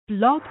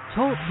Blog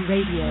Talk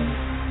Radio.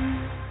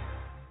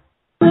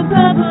 The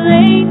purple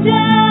angel,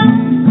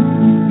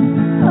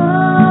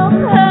 oh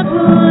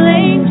purple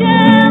angel,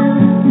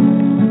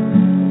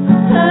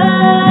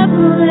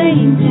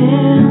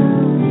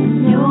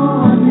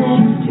 you're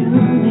next to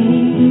me.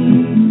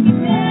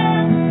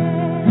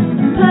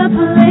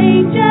 Purple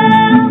angel,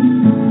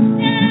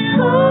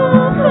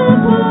 oh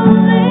purple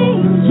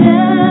angel,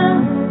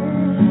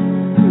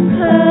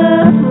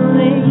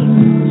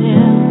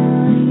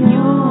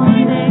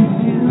 you're next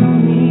to me.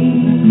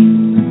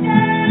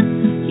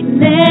 You're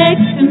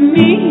next to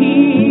me.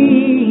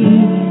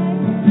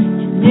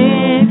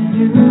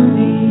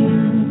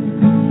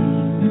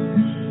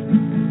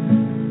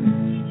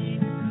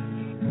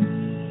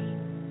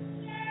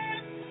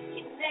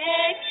 You're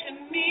next to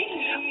me.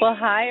 Well,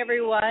 hi,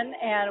 everyone,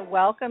 and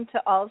welcome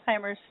to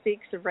Alzheimer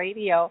Speaks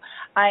Radio.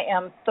 I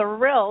am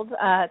thrilled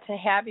to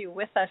have you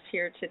with us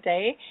here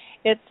today.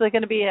 It's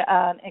going to be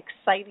an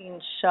exciting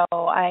show.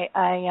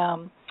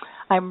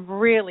 I'm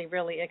really,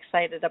 really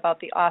excited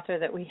about the author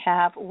that we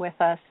have with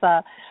us,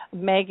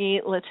 Maggie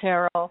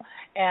Laterro,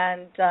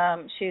 and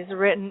she's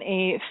written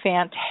a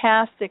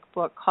fantastic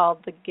book called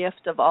The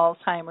Gift of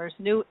Alzheimer's,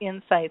 New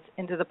Insights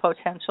into the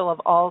Potential of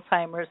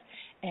Alzheimer's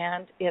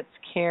and its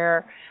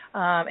Care.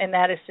 And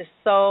that is just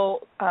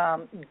so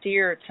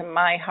dear to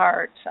my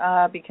heart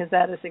because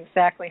that is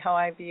exactly how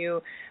I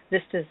view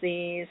this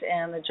disease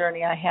and the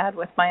journey I had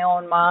with my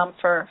own mom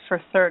for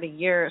 30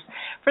 years.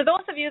 For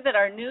those of you that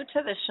are new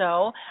to the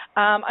show,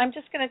 I'm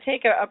just going to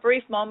take a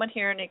brief moment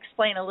here and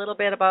explain a little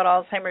bit about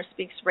Alzheimer's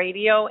Speaks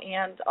Radio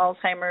and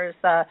Alzheimer's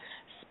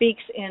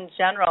Speaks in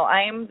general.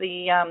 I am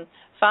the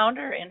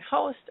founder and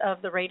host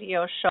of the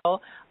radio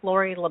show,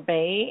 Lori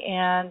LeBay,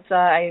 and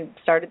I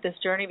started this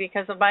journey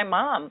because of my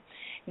mom,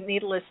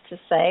 needless to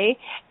say,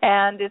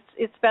 and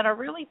it's been a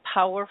really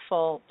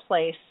powerful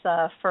place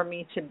for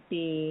me to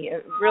be,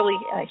 really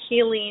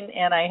healing,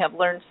 and I have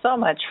learned so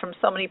much from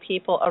so many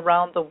people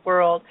around the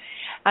world.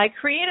 I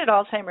created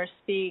Alzheimer's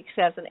Speaks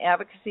as an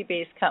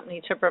advocacy-based company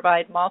to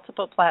provide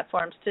multiple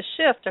platforms to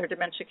shift our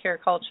dementia care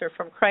culture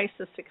from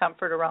crisis to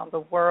comfort around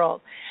the world.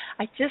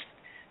 I just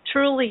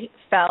truly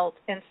felt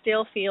and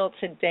still feel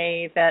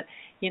today that,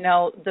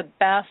 the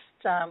best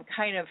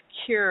kind of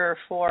cure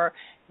for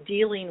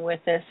dealing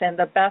with this and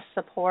the best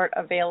support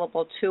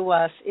available to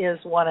us is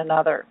one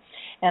another,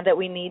 and that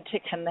we need to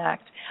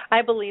connect.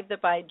 I believe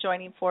that by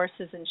joining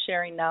forces and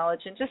sharing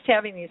knowledge and just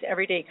having these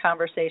everyday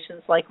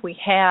conversations like we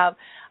have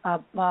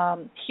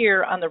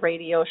here on the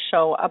radio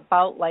show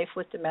about life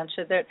with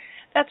dementia,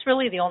 that's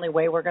really the only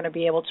way we're going to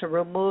be able to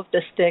remove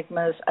the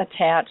stigmas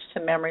attached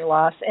to memory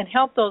loss and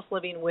help those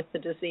living with the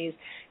disease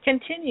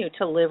continue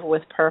to live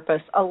with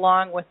purpose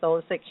along with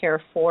those that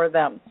care for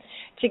them.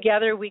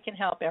 Together we can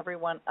help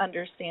everyone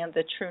understand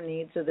the true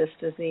needs of this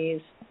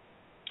disease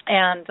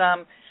and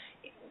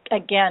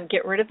again,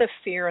 get rid of the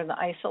fear and the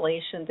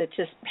isolation that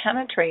just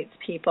penetrates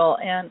people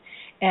and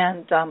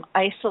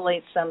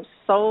isolates them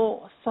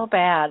so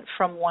bad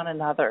from one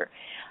another.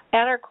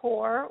 At our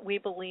core, we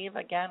believe,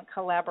 again,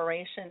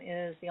 collaboration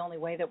is the only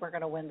way that we're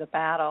going to win the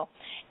battle.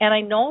 And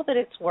I know that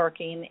it's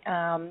working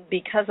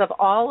because of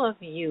all of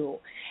you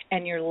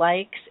and your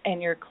likes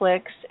and your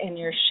clicks and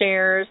your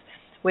shares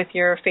with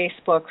your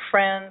Facebook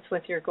friends,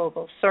 with your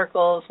Google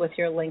circles, with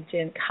your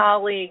LinkedIn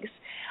colleagues,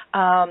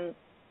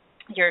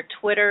 your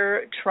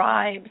Twitter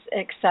tribes,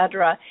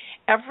 etc.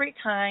 Every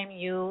time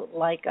you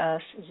like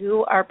us,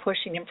 you are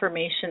pushing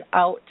information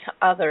out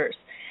to others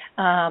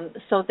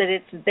so that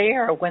it's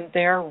there when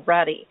they're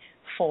ready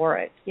for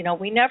it.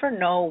 We never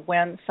know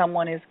when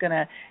someone is going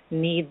to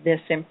need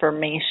this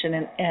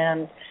information,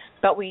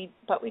 but we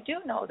do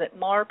know that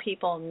more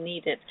people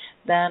need it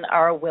than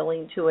are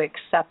willing to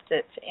accept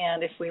it.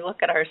 And if we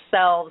look at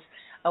ourselves,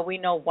 we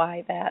know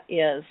why that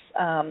is.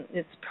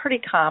 It's pretty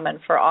common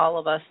for all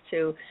of us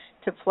to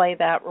play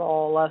that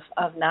role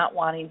of not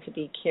wanting to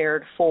be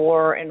cared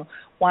for and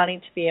wanting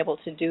to be able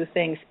to do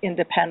things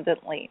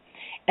independently.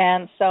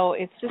 And so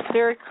it's just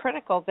very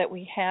critical that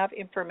we have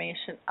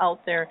information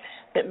out there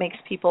that makes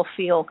people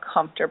feel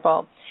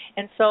comfortable.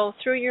 And so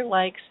through your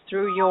likes,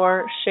 through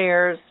your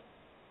shares,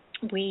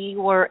 we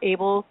were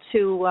able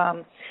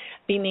to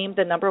be named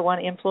the #1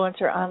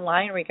 influencer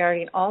online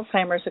regarding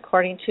Alzheimer's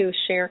according to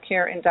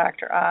ShareCare and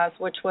Dr. Oz,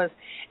 which was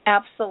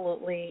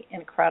absolutely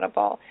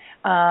incredible.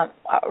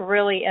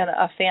 Really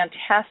a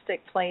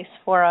fantastic place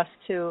for us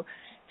to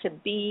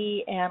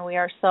be, and we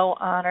are so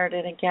honored.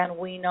 And again,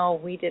 we know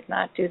we did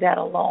not do that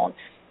alone.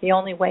 The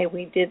only way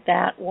we did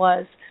that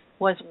was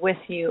with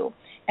you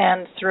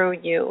and through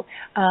you.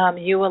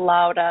 You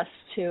allowed us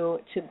to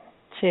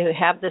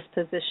have this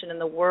position in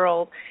the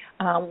world,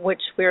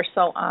 which we're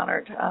so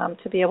honored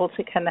to be able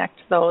to connect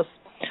those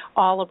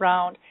all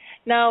around.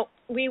 Now,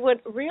 we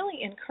would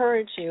really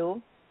encourage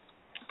you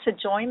to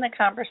join the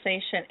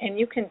conversation, and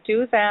you can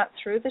do that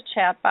through the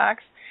chat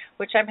box,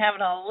 which I'm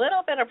having a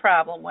little bit of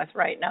problem with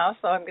right now,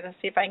 so I'm going to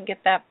see if I can get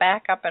that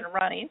back up and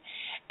running.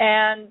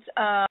 And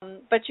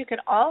but you can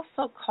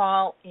also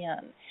call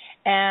in,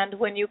 And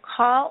when you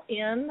call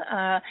in,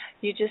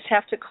 you just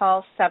have to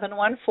call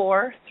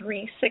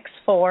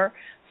 714-364-4757.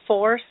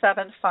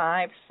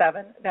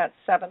 That's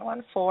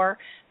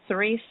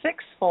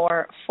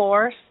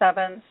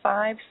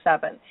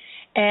 714-364-4757.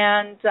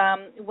 And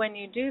when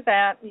you do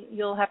that,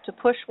 you'll have to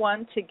push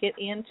 1 to get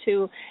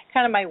into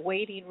kind of my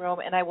waiting room,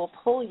 and I will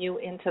pull you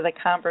into the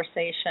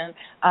conversation,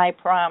 I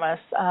promise,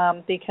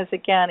 because,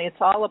 again, it's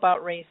all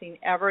about raising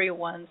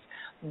everyone's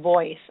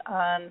voice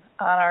on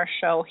our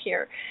show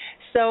here.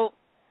 So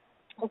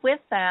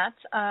with that,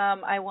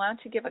 I want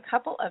to give a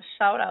couple of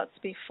shout-outs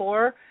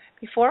before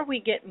we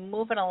get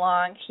moving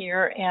along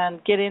here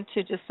and get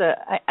into just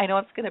I know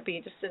it's going to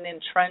be just an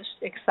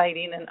entrenched,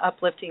 exciting, and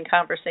uplifting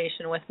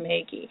conversation with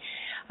Maggie.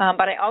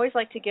 But I always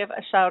like to give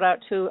a shout-out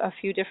to a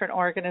few different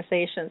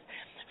organizations.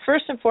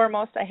 First and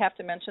foremost, I have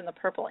to mention the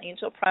Purple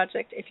Angel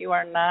Project. If you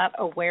are not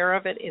aware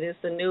of it, it is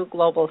the new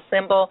global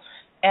symbol.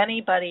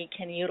 Anybody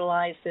can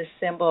utilize this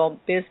symbol,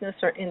 business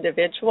or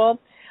individual.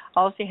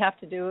 All you have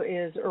to do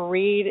is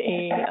read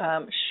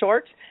a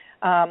short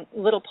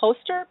little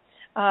poster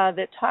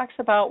that talks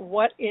about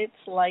what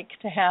it's like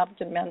to have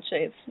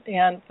dementia.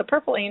 And the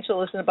Purple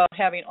Angel isn't about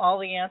having all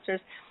the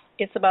answers.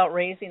 It's about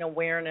raising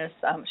awareness,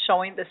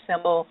 showing the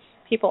symbol,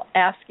 people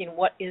asking,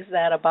 what is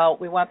that about?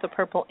 We want the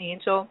Purple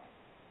Angel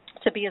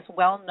to be as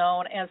well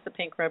known as the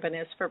pink ribbon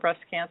is for breast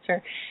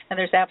cancer, and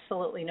there's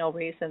absolutely no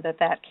reason that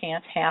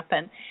can't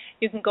happen.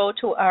 You can go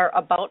to our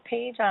About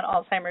page on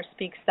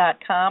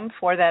AlzheimersSpeaks.com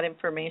for that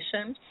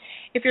information.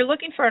 If you're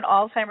looking for an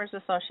Alzheimer's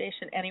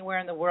Association anywhere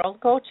in the world,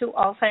 go to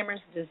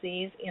Alzheimer's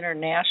Disease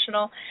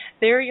International.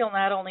 There you'll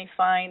not only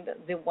find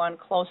the one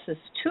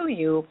closest to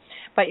you,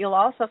 but you'll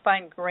also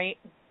find great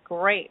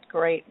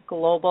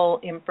global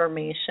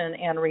information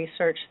and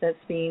research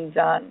that's being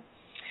done.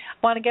 I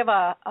want to give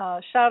a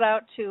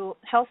shout-out to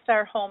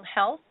HealthStar Home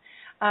Health,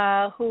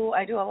 who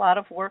I do a lot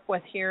of work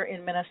with here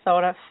in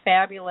Minnesota.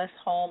 Fabulous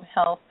home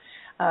health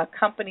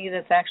company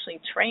that's actually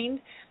trained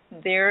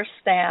their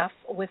staff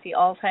with the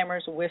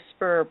Alzheimer's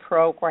Whisperer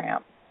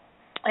program.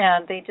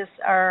 And they just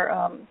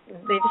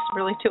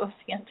really do a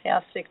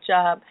fantastic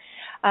job.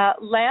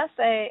 Last,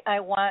 I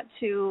want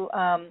to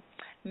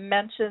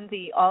mention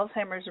the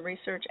Alzheimer's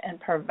Research and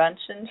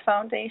Prevention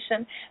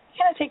Foundation. They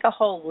kind of take a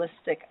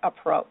holistic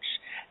approach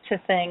to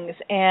things,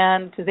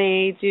 and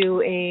they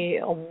do a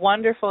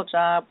wonderful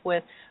job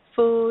with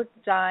food,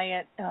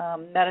 diet,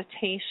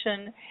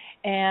 meditation,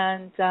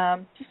 and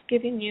just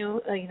giving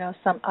you,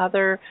 some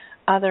other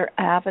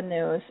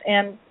avenues.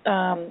 And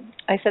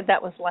I said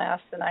that was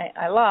last, and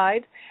I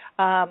lied.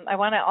 I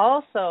want to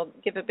also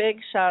give a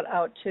big shout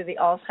out to the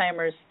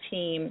Alzheimer's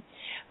team,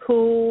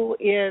 who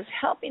is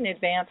helping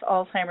advance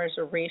Alzheimer's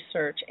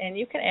research. And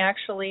you can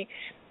actually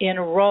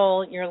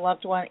enroll your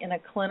loved one in a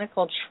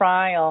clinical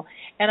trial.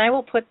 And I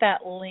will put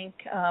that link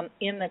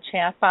in the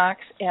chat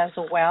box as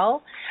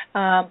well.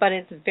 But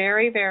it's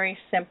very, very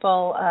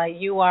simple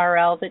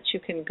URL that you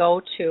can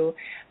go to.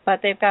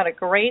 But they've got a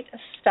great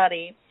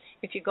study.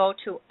 If you go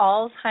to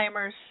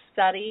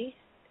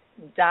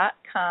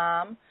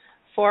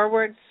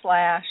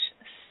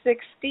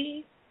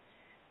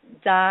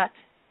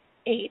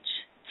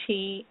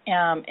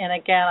alzheimersstudy.com/60.htm. And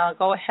again, I'll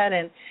go ahead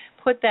and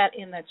put that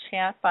in the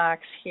chat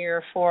box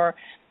here for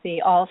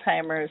the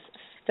Alzheimer's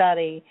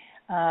study.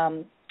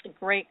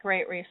 Great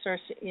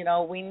resource.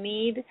 We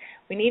need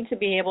to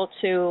be able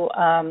to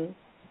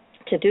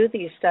do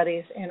these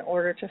studies in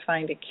order to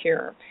find a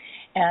cure.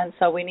 And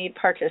so we need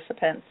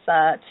participants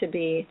to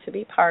be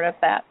part of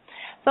that.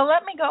 So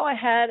let me go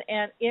ahead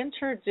and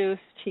introduce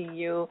to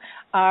you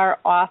our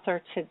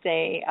author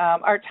today.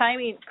 Our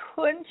timing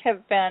couldn't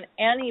have been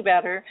any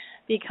better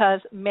because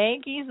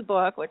Maggie's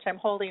book, which I'm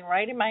holding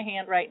right in my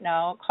hand right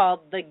now,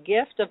 called The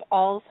Gift of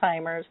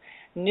Alzheimer's,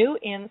 New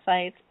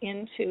Insights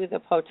into the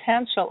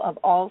Potential of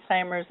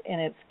Alzheimer's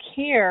and Its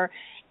Care,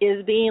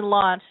 is being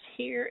launched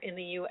here in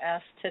the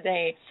U.S.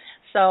 today.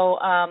 So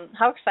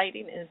how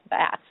exciting is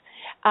that?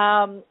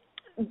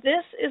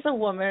 This is a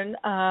woman,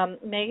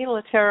 Maggie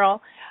Laterral,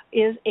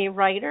 is a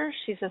writer,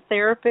 she's a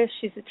therapist,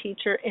 she's a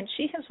teacher, and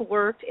she has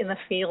worked in the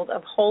field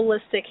of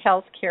holistic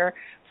health care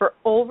for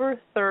over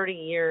 30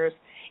 years,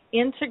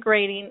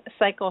 integrating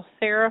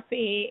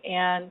psychotherapy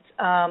and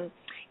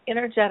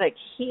energetic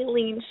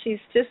healing. She's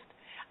just,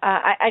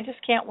 I just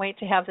can't wait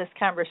to have this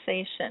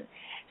conversation.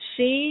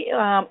 She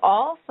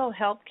also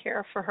helped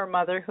care for her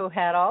mother who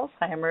had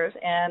Alzheimer's,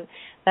 and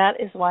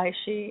that is why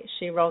she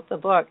wrote the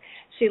book.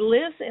 She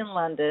lives in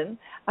London,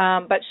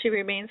 but she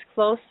remains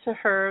close to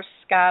her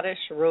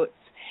Scottish roots,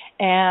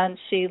 and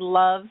she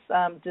loves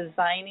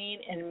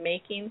designing and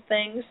making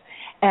things.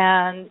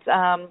 And,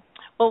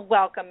 well,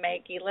 welcome,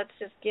 Maggie. Let's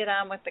just get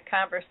on with the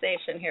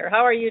conversation here.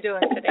 How are you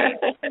doing today?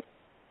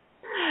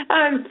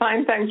 I'm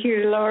fine, thank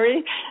you,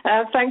 Laurie.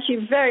 Thank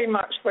you very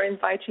much for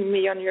inviting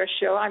me on your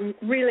show. I'm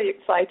really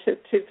excited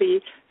to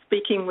be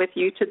speaking with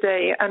you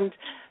today, and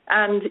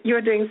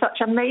you're doing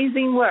such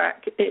amazing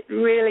work. It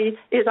really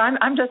is.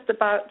 I'm just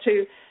about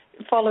to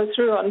follow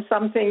through on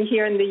something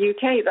here in the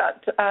UK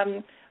that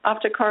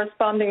after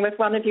corresponding with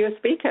one of your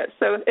speakers.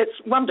 So it's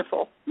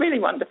wonderful, really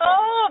wonderful.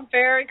 Oh,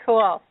 very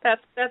cool.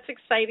 That's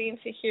exciting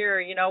to hear.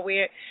 You know,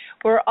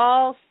 we're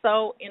all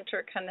so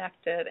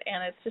interconnected,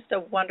 and it's just a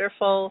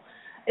wonderful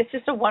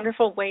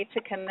way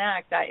to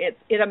connect.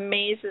 It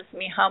amazes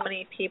me how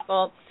many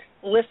people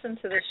listen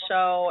to the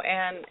show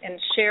and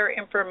share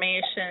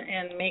information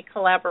and make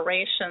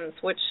collaborations,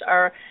 which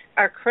are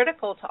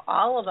critical to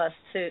all of us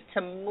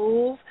to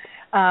move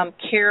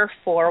care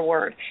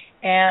forward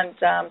and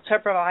to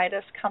provide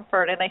us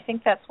comfort. And I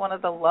think that's one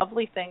of the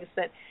lovely things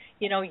that,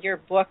 you know, your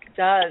book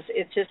does.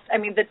 It just, I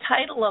mean, the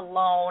title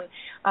alone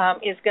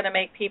is going to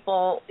make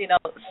people, you know,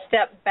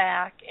 step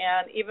back.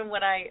 And even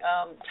when I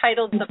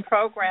titled the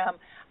program,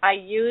 I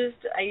used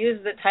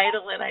the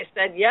title and I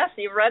said, yes,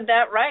 you read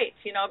that right,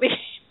 you know,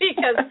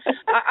 because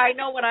I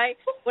know when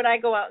I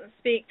go out and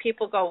speak,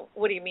 people go,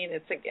 what do you mean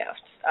it's a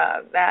gift?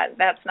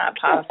 That's not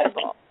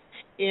possible.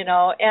 You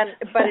know,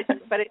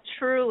 but it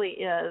truly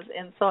is,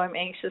 and so I'm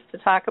anxious to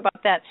talk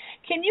about that.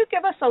 Can you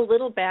give us a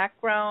little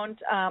background,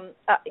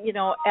 you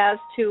know, as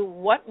to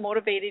what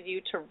motivated you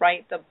to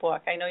write the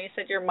book? I know you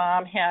said your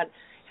mom had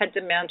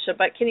dementia,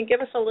 but can you give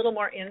us a little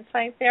more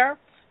insight there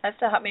as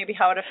to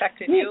how it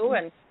affected you?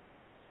 And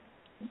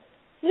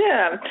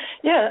yeah,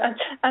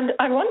 and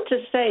I want to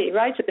say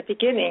right at the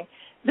beginning,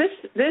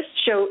 this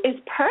show is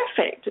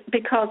perfect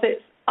because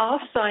it's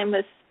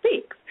Alzheimer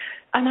Speaks.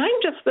 And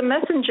I'm just the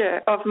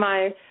messenger of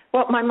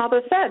what my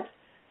mother said.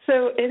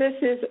 So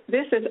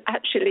this is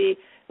actually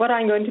what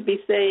I'm going to be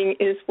saying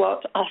is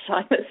what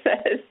Alzheimer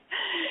says.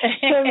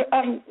 So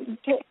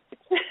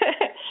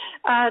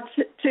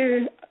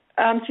to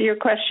answer your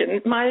question,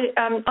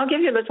 I'll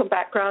give you a little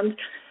background.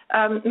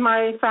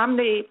 My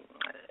family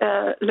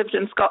lived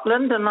in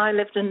Scotland and I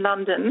lived in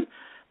London,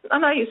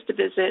 and I used to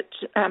visit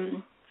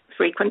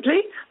frequently.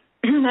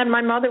 And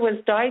my mother was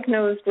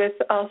diagnosed with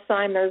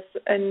Alzheimer's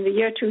in the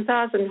year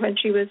 2000 when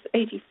she was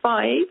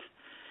 85.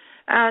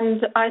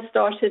 And I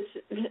started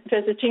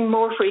visiting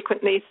more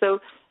frequently, so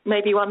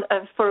maybe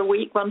for a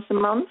week, once a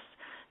month.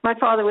 My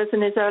father was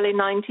in his early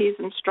 90s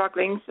and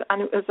struggling,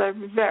 and it was a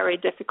very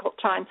difficult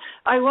time.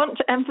 I want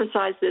to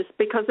emphasize this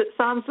because it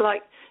sounds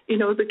like, you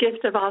know, the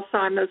gift of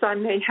Alzheimer's. I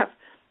may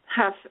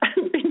have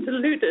been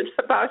deluded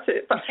about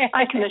it, but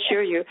I can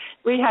assure you,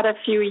 we had a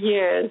few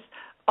years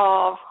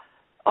of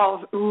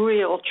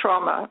real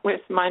trauma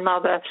with my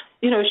mother.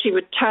 You know, she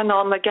would turn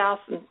on the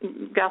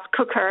gas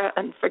cooker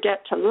and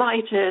forget to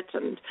light it,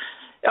 and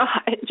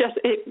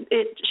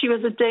she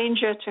was a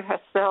danger to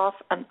herself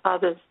and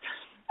others.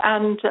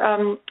 And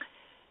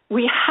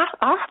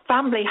our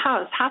family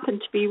house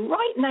happened to be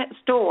right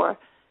next door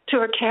to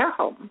a care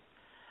home.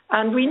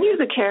 And we knew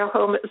the care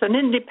home. It was an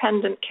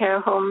independent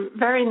care home,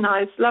 very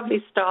nice,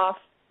 lovely staff,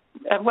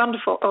 a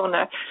wonderful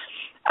owner.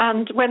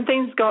 And when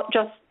things got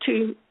just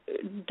too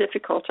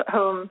difficult at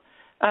home,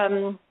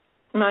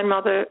 my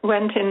mother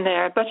went in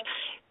there. But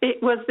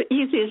it was the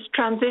easiest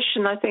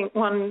transition I think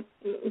one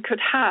could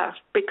have,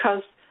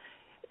 because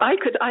I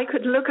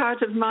could look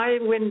out of my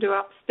window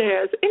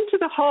upstairs into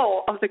the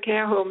hall of the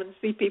care home and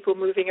see people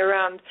moving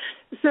around.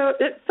 So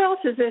it felt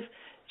as if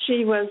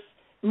she was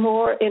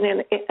more in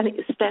an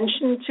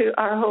extension to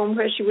our home,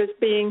 where she was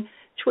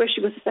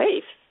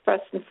safe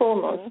first and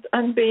foremost,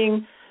 and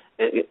being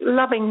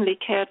lovingly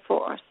cared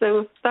for.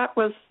 So that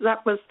was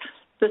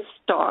the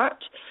start.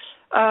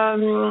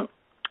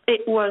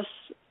 It was,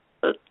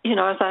 you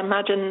know, as I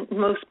imagine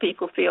most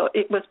people feel,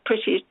 it was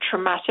pretty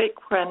traumatic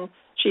when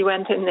she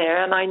went in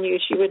there, and I knew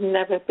she would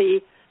never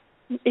be,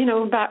 you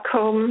know, back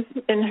home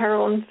in her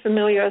own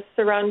familiar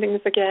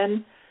surroundings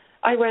again.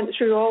 I went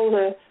through all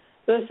the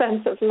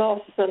sense of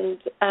loss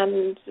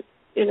and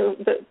you know,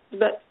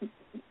 that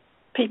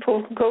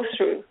people go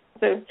through.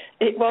 So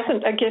it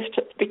wasn't a gift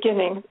at the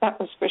beginning, that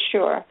was for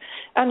sure.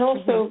 And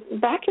also,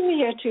 back in the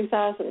year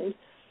 2000,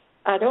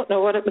 I don't know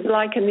what it was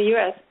like in the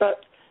U.S.,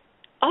 but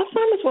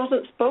Alzheimer's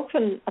wasn't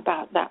spoken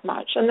about that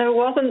much, and there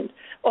wasn't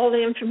all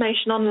the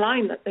information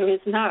online that there is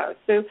now.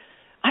 So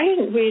I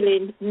didn't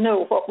really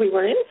know what we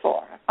were in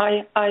for.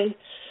 I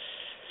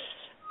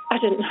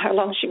didn't know how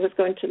long she was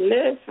going to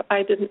live.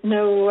 I didn't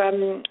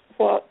know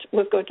what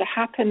was going to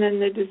happen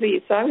in the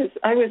disease. So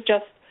I was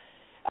just,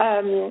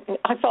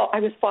 I thought I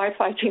was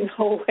firefighting the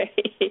whole way,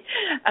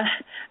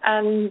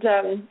 and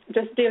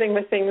just dealing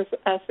with things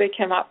as they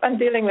came up, and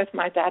dealing with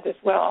my dad as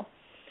well.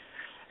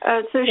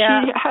 She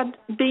had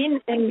been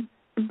in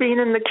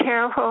the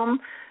care home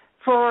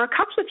for a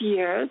couple of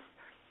years.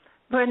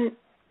 When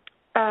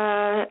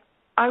I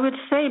would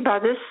say by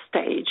this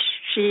stage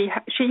she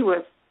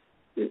was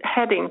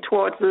heading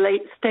towards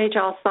late stage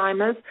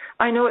Alzheimer's.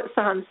 I know it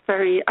sounds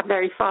a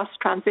very fast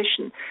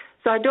transition.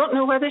 So I don't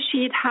know whether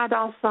she'd had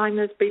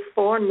Alzheimer's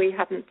before and we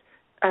hadn't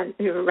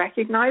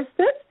recognized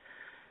it,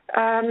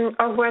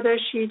 or whether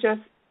she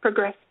just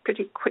progressed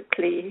pretty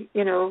quickly,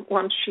 you know,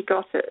 once she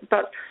got it.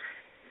 But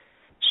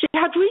she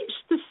had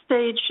reached the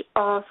stage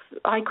of,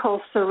 I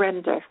call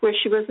surrender, where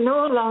she was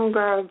no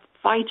longer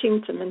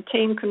fighting to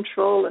maintain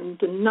control and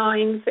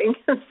denying things.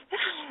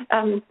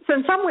 So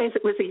in some ways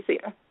it was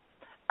easier.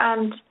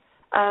 And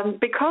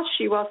because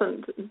she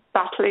wasn't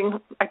battling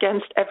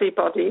against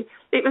everybody,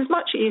 it was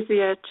much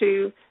easier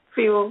to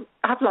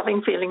have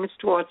loving feelings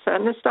towards her,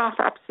 and the staff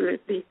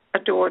absolutely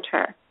adored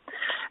her.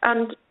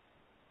 And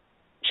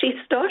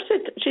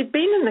she'd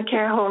been in the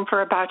care home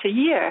for about a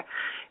year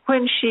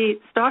when she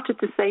started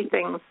to say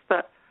things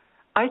that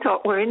I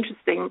thought were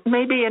interesting,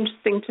 maybe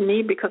interesting to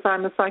me because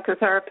I'm a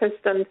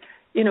psychotherapist and,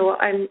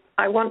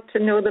 I want to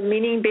know the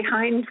meaning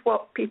behind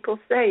what people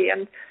say.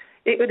 And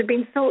it would have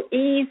been so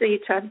easy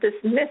to have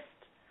dismissed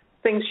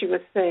things she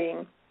was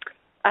saying.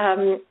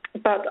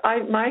 But I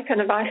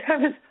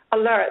was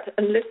alert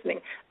and listening,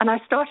 and I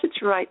started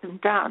to write them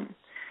down.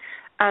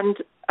 And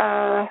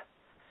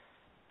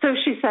so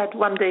she said,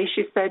 one day,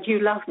 "You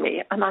love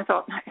me." And I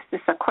thought, is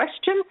this a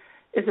question?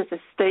 Is it a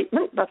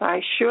statement? But I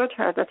assured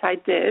her that I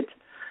did.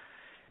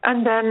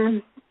 And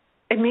then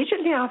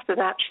immediately after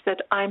that, she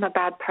said, "I'm a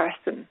bad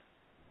person."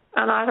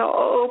 And I thought,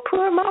 oh,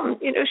 poor Mum,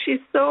 she's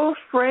so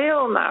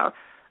frail now.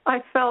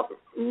 I felt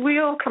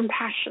real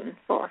compassion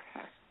for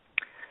her.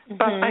 Mm-hmm.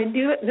 But I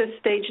do at this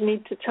stage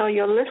need to tell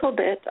you a little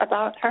bit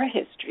about her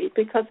history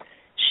because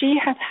she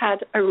has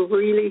had a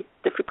really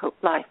difficult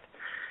life.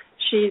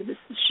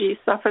 She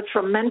suffered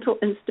from mental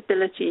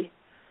instability,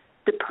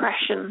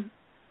 depression.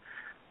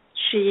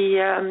 She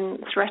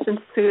threatened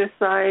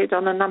suicide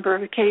on a number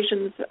of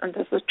occasions, and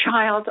as a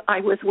child, I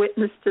was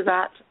witness to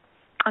that.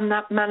 And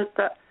that meant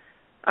that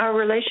our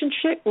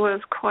relationship was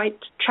quite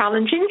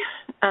challenging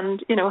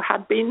and,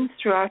 had been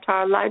throughout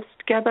our lives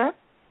together.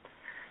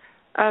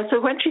 So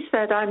when she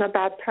said, "I'm a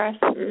bad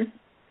person,"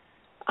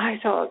 I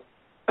thought,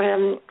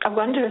 I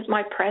wonder if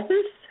my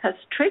presence has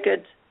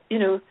triggered,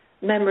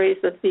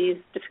 memories of these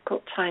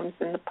difficult times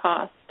in the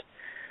past.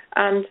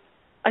 And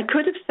I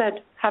could have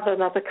said, "Have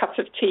another cup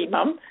of tea,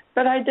 Mum,"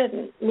 but I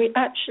didn't.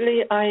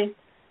 I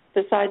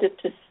decided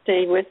to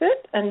stay with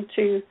it and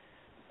to,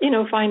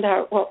 find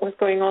out what was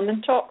going on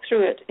and talk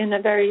through it in a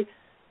very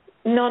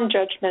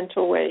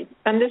non-judgmental way.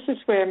 And this is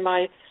where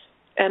my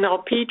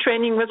NLP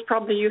training was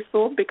probably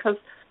useful because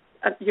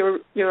your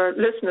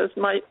listeners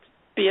might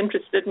be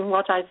interested in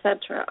what I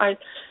said to her.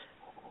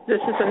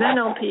 This is an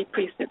NLP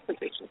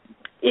presupposition.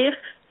 It's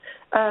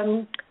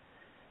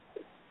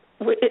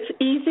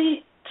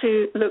easy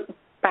to look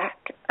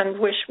back and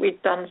wish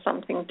we'd done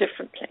something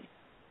differently.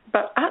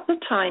 But at the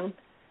time,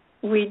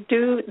 we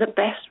do the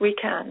best we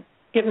can,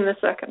 given the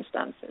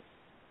circumstances.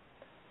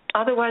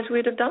 Otherwise,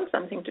 we'd have done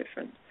something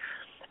different.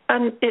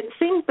 And it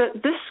seemed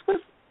that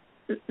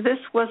this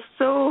was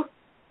so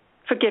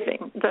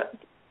forgiving that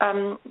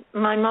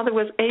my mother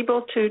was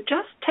able to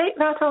just take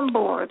that on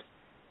board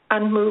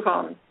and move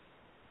on.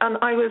 And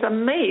I was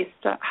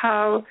amazed at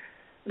how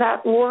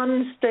that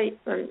one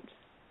statement,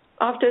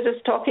 after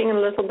just talking a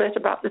little bit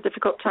about the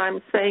difficult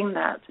times, saying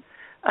that,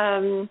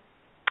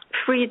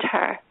 freed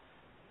her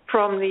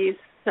from these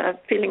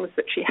feelings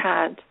that she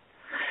had.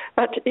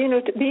 But,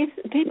 these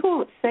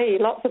people say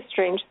lots of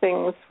strange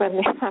things when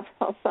they have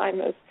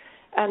Alzheimer's.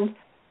 And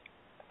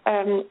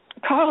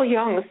Carl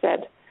Jung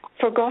said,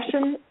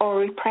 "Forgotten or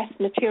repressed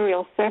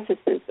material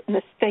surfaces in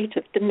a state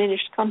of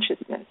diminished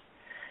consciousness."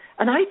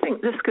 And I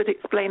think this could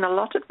explain a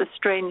lot of the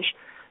strange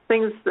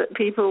things that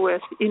people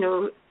with,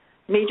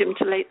 medium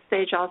to late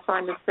stage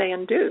Alzheimer's say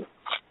and do.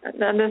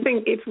 And I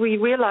think if we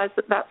realize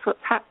that that's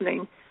what's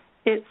happening,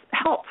 it's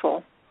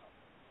helpful.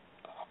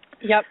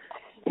 Yep.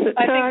 I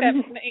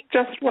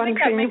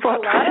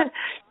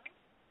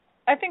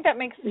think that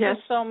makes yes.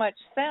 so much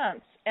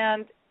sense,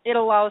 and it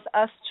allows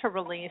us to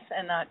release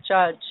and not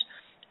judge,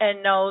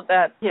 and know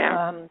that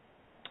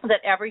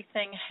that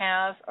everything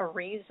has a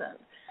reason,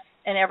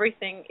 and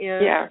everything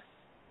is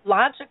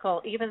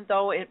logical, even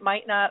though it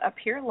might not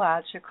appear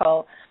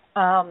logical.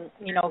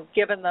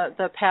 Given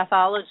the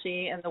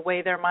pathology and the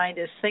way their mind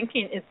is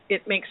thinking,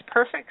 it makes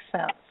perfect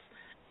sense.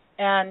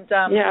 And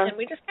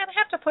we just kind of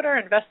have to put our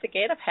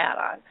investigative hat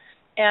on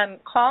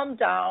and calm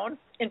down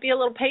and be a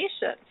little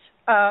patient.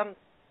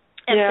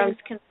 Things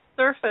can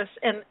surface.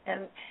 And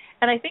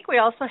I think we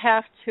also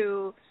have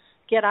to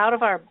get out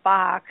of our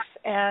box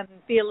and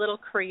be a little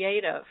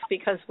creative,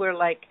 because we're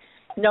like,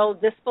 no,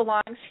 this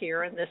belongs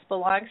here and this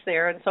belongs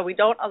there. And so we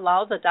don't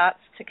allow the dots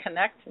to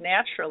connect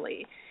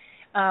naturally,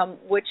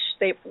 which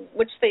they,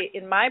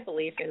 in my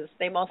belief, is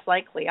they most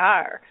likely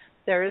are.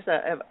 There is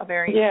a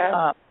very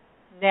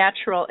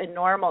natural and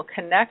normal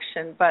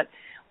connection, but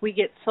we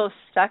get so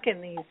stuck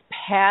in these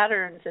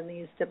patterns and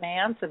these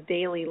demands of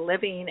daily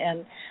living,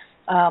 and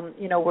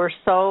we're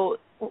so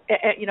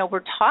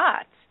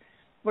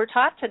we're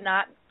taught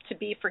to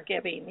be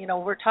forgiving.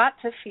 We're taught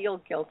to feel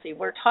guilty.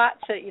 We're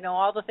taught to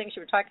all the things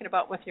you were talking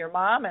about with your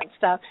mom and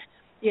stuff,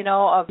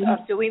 of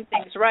doing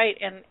things right,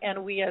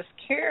 and we as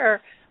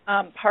care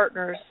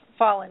partners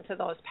fall into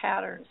those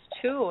patterns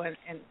too.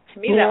 And to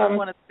me, that was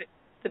one of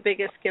the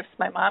biggest gifts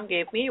my mom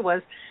gave me,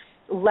 was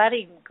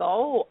letting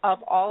go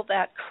of all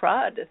that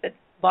crud that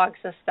bogs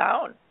us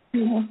down.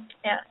 Mm-hmm.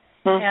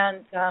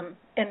 And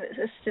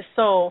it's just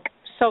so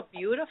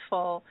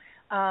beautiful.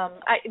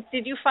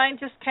 Did you find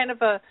just kind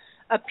of a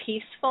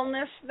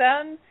peacefulness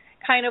then,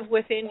 kind of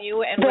within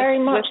you and very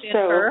much within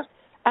so. her?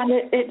 and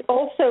it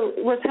also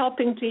was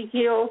helping to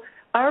heal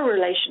our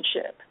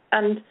relationship,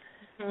 and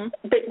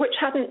which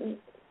hadn't,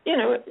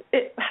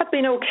 it had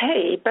been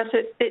okay, but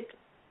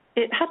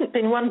it hadn't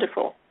been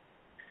wonderful.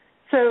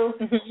 So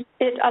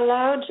it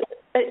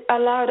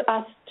allowed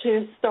us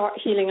to start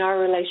healing our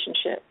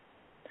relationship.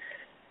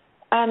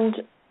 And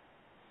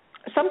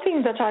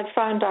something that I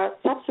found out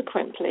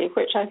subsequently,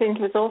 which I think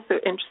was also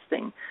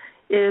interesting,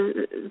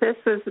 is this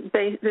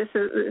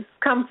has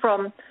come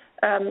from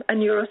a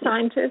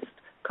neuroscientist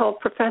called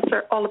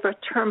Professor Oliver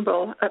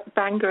Turnbull at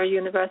Bangor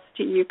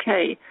University,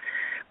 UK.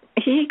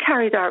 He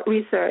carried out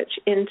research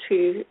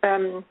into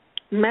the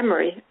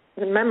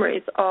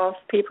memories of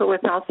people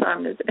with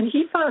Alzheimer's, and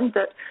he found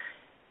that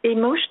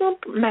emotional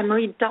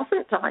memory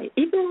doesn't die.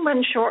 Even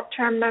when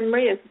short-term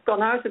memory has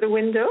gone out of the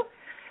window,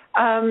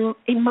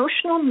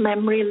 emotional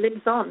memory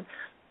lives on,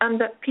 and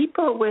that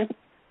people with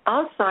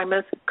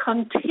Alzheimer's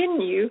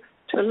continue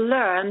to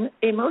learn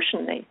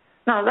emotionally.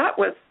 Now, that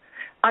was,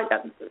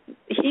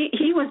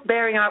 he was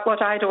bearing out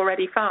what I'd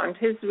already found.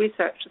 His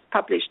research was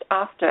published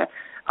after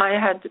I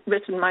had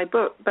written my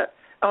book,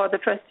 or the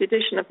first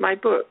edition of my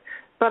book.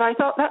 But I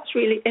thought that's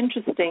really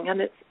interesting,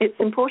 and it's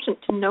important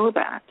to know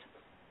that.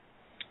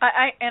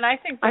 I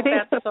think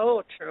that's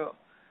so true.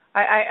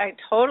 I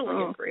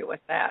totally agree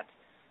with that.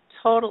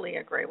 Totally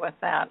agree with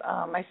that.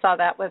 I saw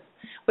that with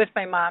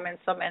my mom and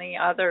so many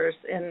others.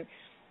 And,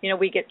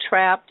 we get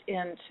trapped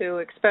into,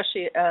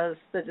 especially as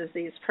the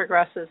disease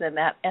progresses in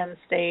that end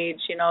stage,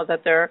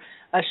 that they're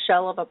a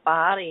shell of a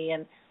body,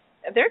 and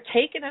they're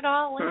taking it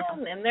all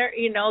in, and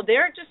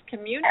they're just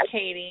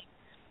communicating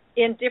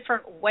in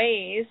different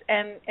ways,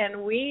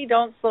 and we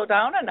don't slow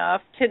down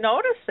enough to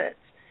notice it,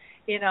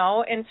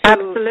 and to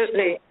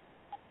absolutely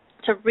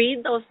to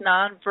read those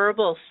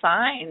nonverbal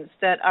signs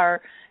that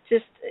are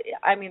just,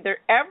 they're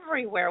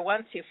everywhere.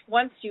 Once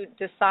you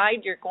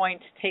decide you're going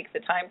to take the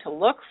time to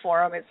look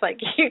for them, it's like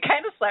you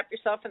kind of slap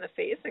yourself in the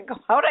face and go,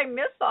 "How'd I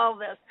miss all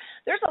this?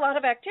 There's a lot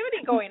of activity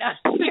going on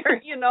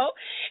here,"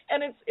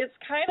 and it's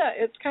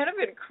kind of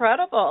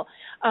incredible.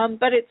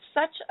 But it's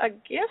such a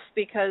gift,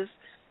 because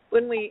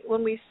when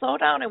we slow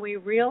down and we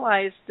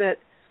realize that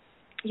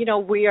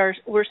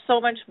we're so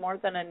much more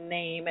than a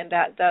name, and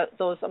that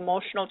those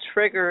emotional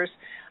triggers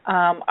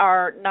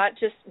are not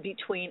just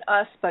between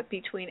us, but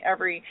between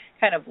every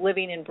kind of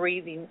living and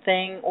breathing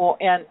thing,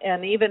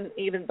 and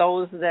even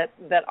those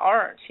that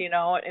aren't.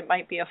 It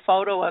might be a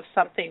photo of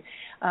something.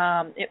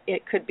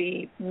 It could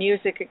be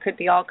music. It could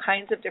be all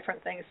kinds of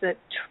different things that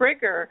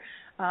trigger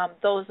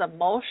those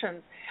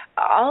emotions.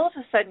 All of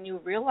a sudden you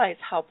realize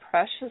how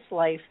precious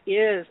life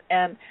is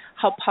and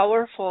how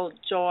powerful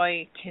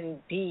joy can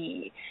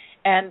be,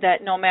 and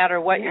that no matter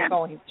what you're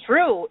going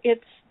through,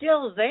 it's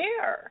still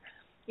there.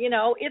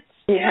 It's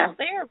still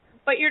there,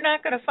 but you're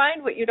not going to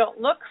find what you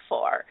don't look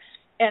for.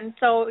 And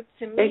so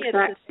to me, it's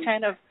just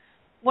kind of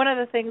one of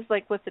the things,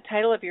 like with the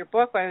title of your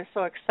book, I was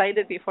so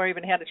excited before I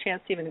even had a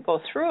chance to even go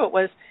through it,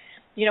 was,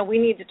 we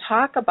need to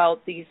talk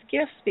about these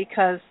gifts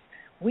because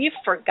we've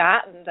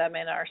forgotten them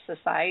in our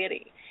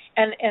society.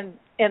 And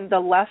the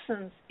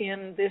lessons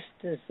in this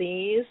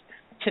disease,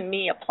 to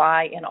me,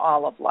 apply in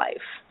all of life.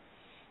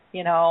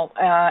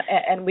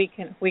 And we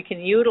can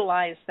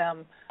utilize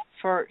them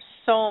for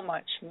so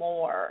much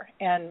more,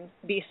 and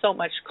be so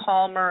much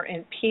calmer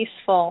and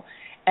peaceful,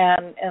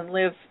 and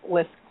live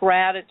with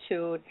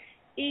gratitude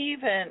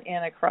even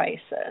in a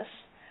crisis.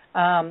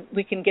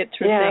 We can get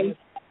through things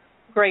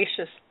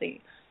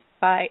graciously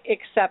by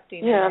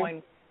accepting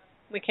knowing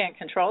we can't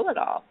control it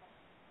all.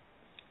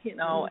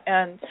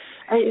 And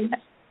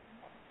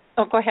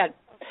go ahead.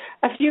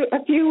 A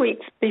few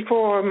weeks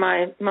before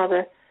my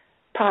mother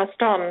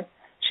passed on,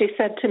 she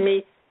said to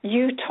me,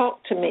 "You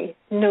talk to me.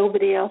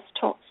 Nobody else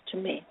talks to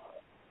me."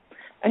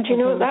 And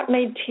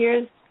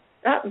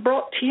that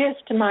brought tears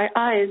to my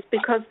eyes,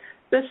 because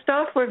the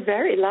staff were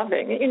very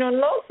loving.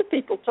 Lots of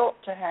people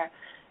talked to her,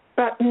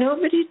 but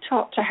nobody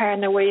talked to her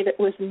in a way that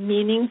was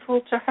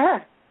meaningful to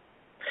her.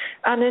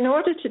 And in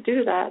order to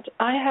do that,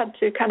 I had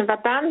to kind of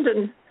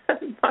abandon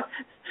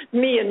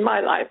me and my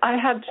life. I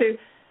had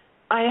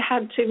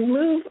to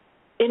move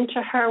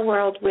into her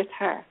world with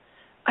her.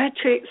 I had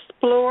to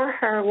explore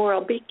her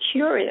world, be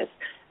curious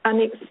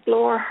and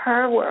explore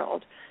her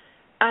world.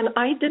 And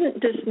I didn't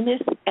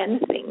dismiss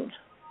anything.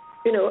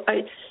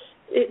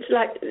 It's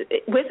like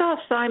with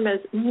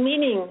Alzheimer's,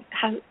 meaning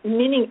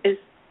is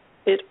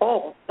it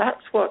all.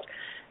 That's what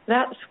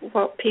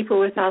people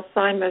with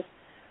Alzheimer's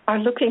are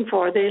looking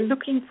for. They're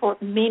looking for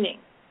meaning.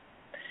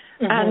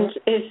 And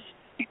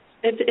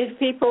if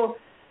people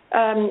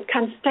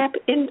can step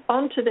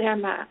onto their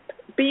map,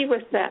 be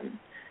with them,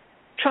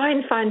 try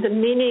and find the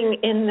meaning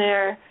in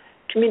their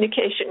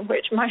communication,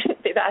 which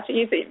mightn't be that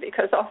easy,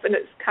 because often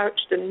it's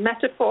couched in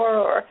metaphor,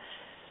 or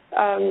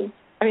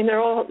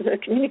the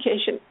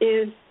communication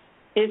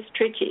is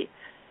tricky.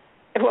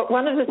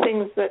 One of the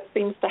things that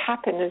seems to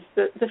happen is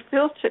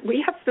that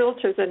we have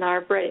filters in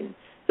our brain.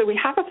 So we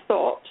have a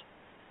thought,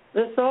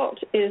 the thought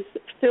is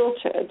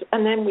filtered,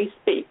 and then we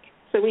speak.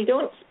 So we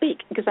don't speak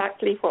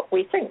exactly what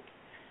we think.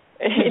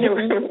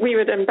 We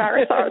would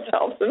embarrass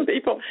ourselves and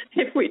people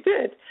if we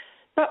did.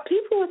 But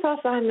people with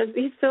Alzheimer's,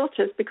 these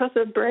filters, because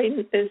their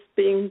brain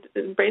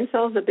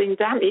cells are being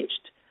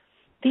damaged,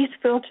 these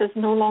filters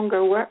no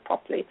longer work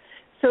properly.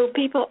 So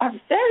people are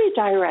very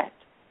direct.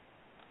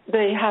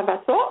 They have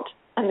a thought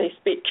and they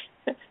speak,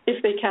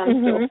 if they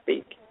can still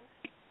speak.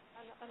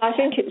 And I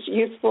think it's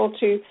useful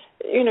to,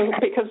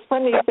 because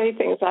when they say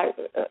things like,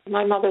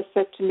 my mother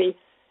said to me,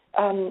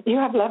 you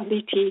have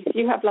lovely teeth,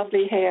 you have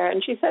lovely hair,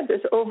 and she said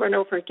this over and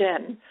over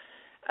again.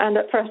 And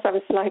at first I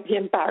was slightly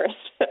embarrassed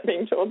at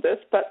being told this,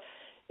 but,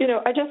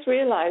 I just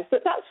realized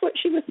that that's what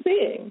she was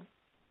saying,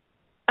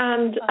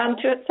 and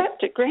to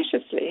accept it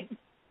graciously.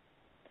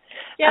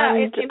 Yeah,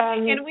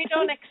 and we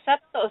don't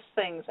accept those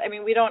things. I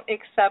mean, we don't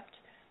accept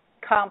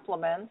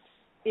compliments,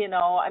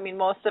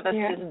 most of us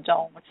just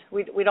don't.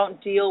 We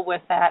don't deal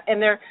with that. And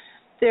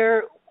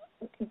they're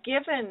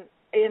given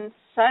in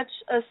such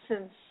a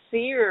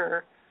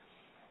sincere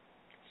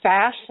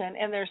fashion,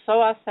 and they're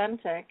so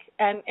authentic,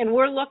 and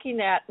we're looking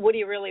at, what do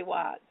you really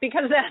want?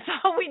 Because that's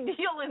how we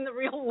deal in the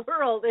real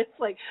world. It's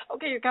like,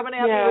 okay, you're coming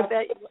at me with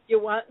that, you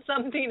want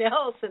something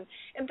else, and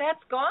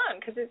that's gone,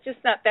 because it's just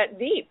not that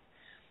deep.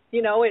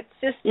 It's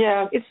just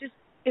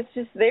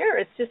there.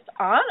 It's just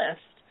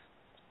honest,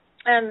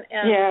 and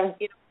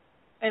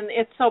and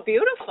it's so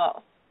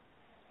beautiful,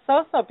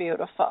 so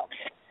beautiful.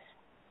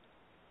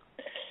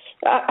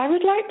 I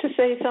would like to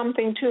say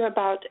something too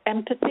about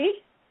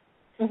empathy.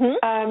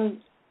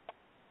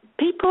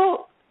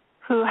 People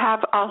who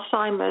have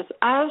Alzheimer's,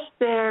 I'll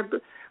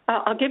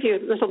give you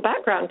a little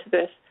background to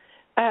this.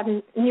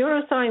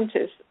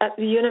 Neuroscientists at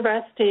the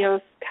University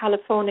of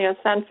California,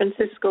 San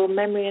Francisco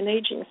Memory and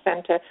Aging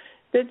Center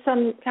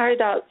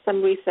carried out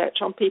some research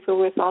on people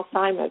with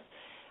Alzheimer's,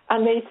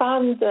 and they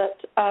found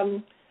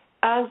that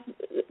as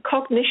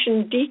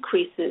cognition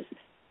decreases,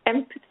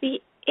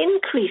 empathy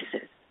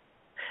increases.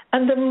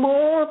 And the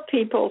more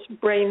people's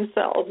brain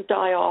cells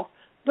die off,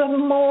 the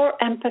more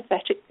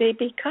empathetic they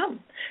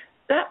become.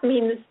 That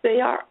means they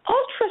are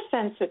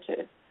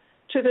ultra-sensitive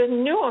to the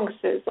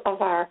nuances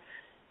of our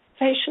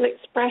facial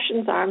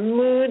expressions, our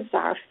moods,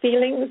 our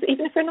feelings,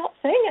 even if we're not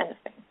saying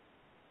anything.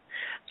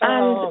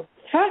 And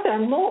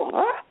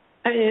furthermore,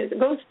 it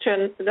goes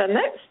to the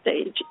next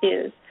stage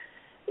is,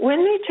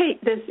 when they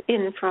take this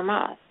in from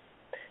us,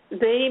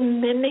 they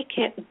mimic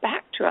it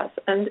back to us,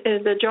 and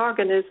the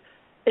jargon is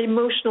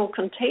emotional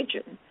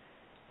contagion.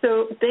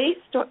 So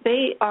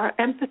they are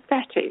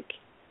empathetic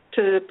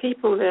to the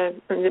people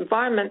and the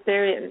environment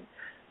they're in.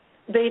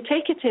 They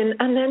take it in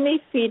and then they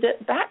feed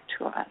it back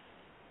to us.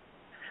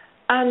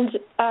 And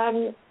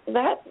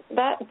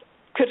that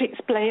could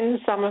explain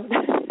some of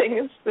the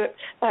things that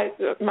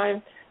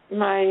my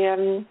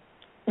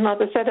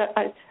mother said.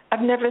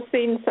 I've never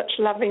seen such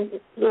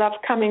love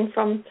coming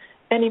from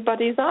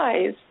anybody's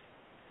eyes.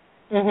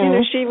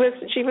 She was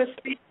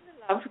feeling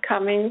love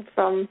coming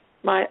from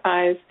my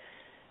eyes.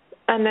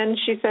 And then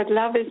she said,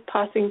 love is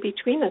passing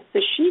between us. So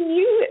she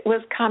knew it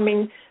was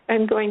coming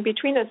and going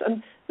between us.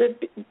 And the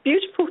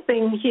beautiful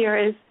thing here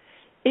is,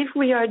 if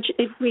we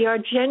are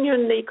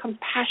genuinely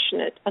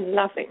compassionate and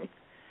loving,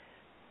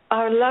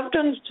 our loved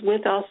ones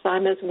with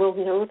Alzheimer's will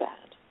know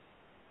that.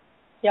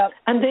 Yep.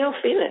 And they'll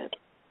feel it.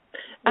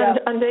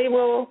 And they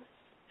will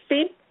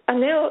feed,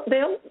 and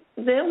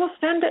they will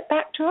send it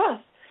back to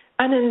us.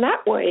 And in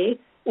that way,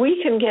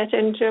 we can get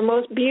into a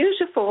most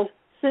beautiful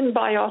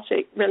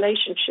symbiotic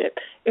relationship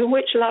in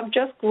which love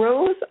just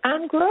grows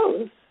and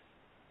grows.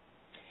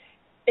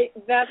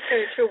 That's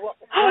very true.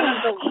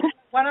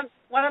 One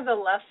of the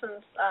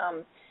lessons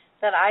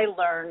that I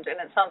learned, and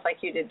it sounds like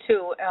you did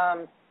too,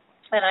 and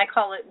I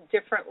call it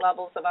different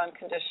levels of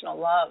unconditional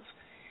love.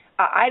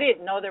 I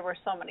didn't know there were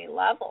so many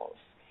levels.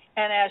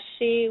 And as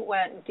she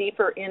went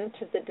deeper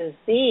into the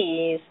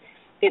disease,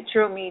 it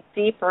drew me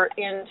deeper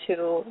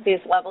into these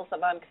levels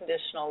of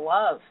unconditional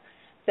love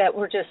that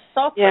were just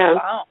so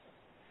profound.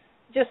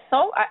 Just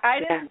so, I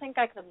didn't think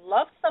I could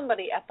love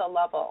somebody at the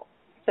level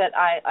that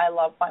I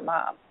love my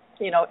mom,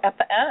 at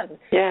the end.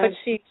 Yeah. But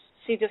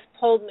she just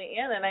pulled me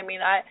in. And I mean,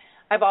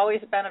 I've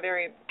always been a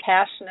very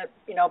passionate,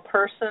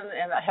 person,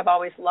 and I have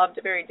always loved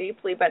very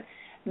deeply. But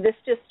this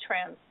just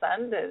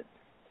transcended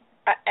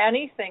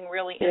anything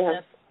really in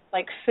this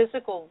like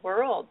physical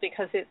world,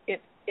 because it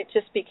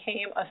just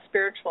became a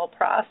spiritual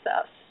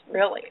process,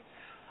 really,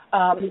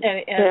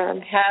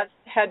 and has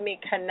had me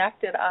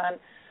connected on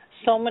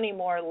so many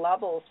more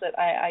levels that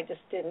I just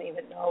didn't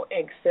even know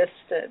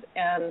existed,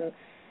 and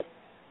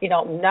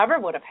never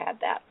would have had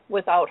that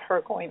without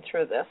her going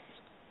through this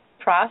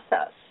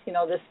process,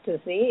 this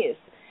disease,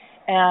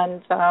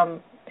 and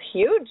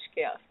huge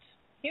gift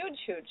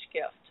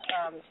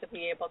to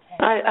be able to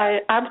have. I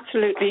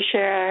absolutely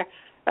share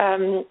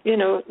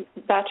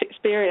that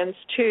experience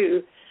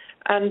too,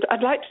 and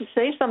I'd like to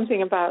say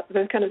something about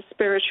the kind of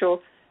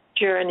spiritual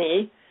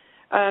journey,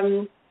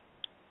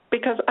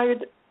 because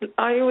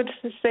I would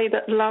say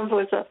that love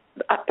was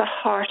at the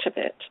heart of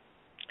it.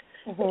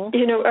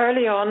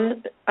 Early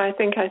on, I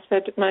think I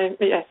said,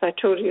 I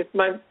told you,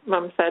 my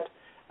mum said,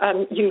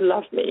 you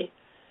love me.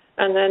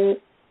 And then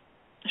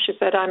she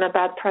said, I'm a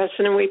bad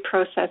person, and we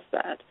processed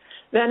that.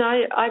 Then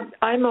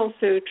I'm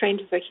also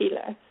trained as a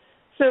healer.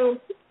 So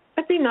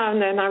every now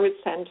and then I would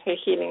send her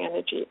healing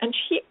energy, and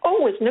she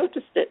always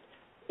noticed it.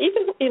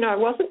 Even, I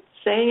wasn't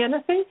saying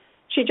anything.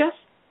 She just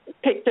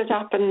picked it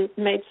up and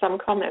made some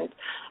comment.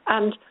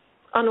 And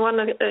on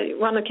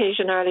one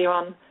occasion early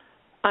on,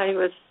 I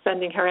was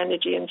sending her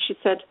energy, and she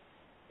said,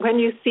 when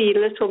you see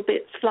little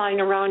bits flying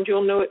around,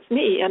 you'll know it's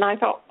me. And I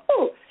thought,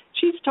 oh,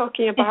 she's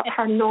talking about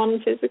her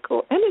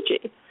non-physical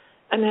energy.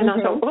 And then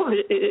I thought, oh,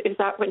 is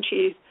that when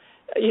she's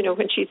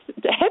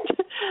dead?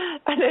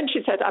 And then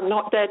she said, I'm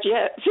not dead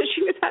yet. So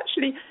she was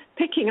actually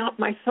picking up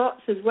my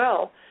thoughts as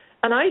well.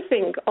 And I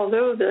think,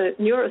 although the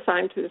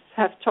neuroscientists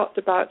have talked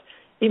about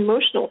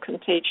emotional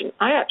contagion,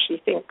 I actually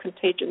think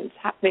contagion is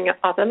happening at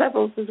other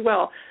levels as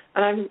well.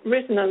 And I've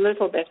written a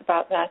little bit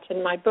about that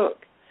in my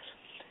book.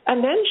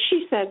 And then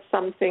she said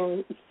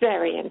something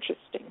very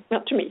interesting,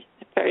 not to me,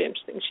 very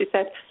interesting. She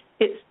said,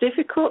 it's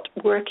difficult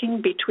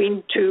working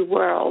between two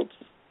worlds.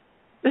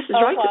 This is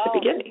right at the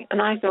beginning. And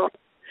I thought,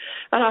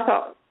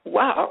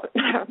 wow,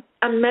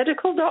 a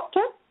medical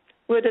doctor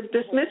would have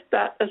dismissed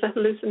that as a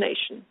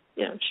hallucination.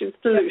 She was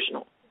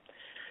delusional.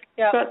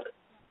 Yep. But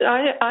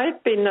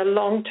I've been a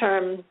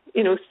long-term,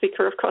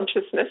 seeker of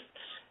consciousness,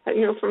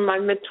 from my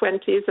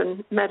mid-20s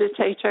and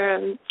meditator.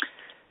 And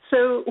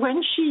so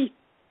when she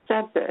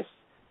said this,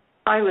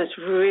 I was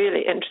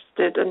really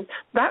interested. And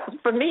that,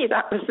 for me,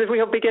 that was the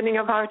real beginning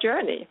of our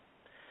journey.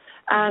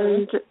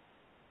 And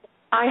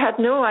I had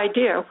no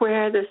idea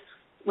where this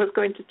was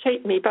going to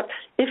take me. But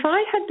if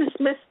I had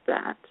dismissed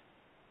that,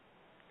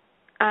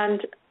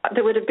 and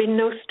there would have been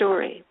no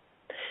story.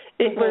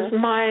 It was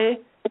my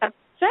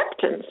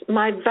acceptance,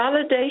 my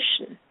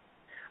validation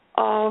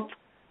of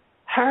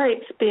her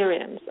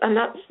experience, and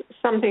that's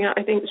something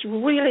I think is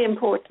really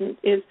important,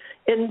 is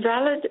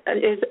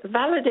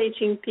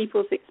validating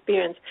people's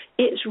experience.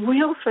 It's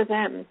real for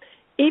them.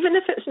 Even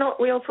if it's not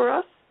real for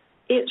us,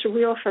 it's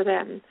real for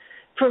them.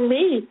 For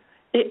me,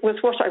 it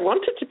was what I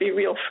wanted to be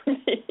real for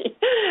me.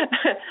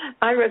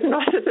 I was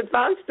not as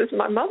advanced as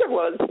my mother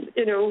was,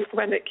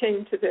 when it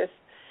came to this.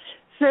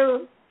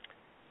 So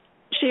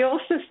she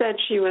also said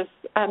she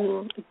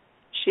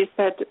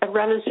said,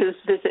 relatives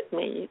visit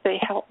me, they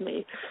help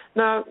me.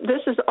 Now,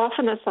 this is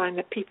often a sign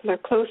that people are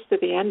close to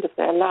the end of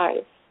their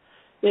lives,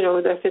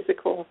 their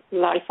physical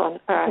life on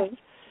Earth.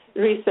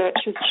 Research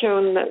has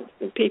shown that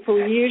people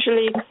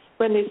usually,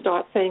 when they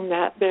start saying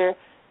that, they're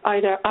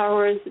either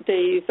hours,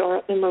 days, or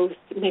at the most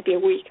maybe a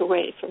week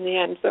away from the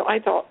end. So I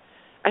thought,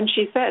 and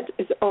she said,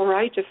 is it all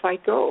right if I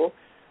go?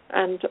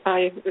 And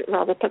I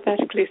rather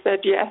pathetically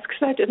said yes,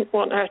 because I didn't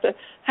want her to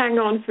hang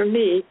on for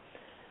me.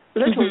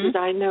 Little did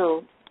I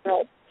know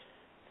that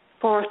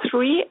for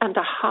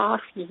 3.5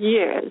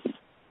 years,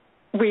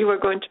 we were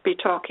going to be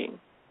talking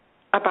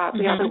about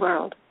the other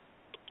world.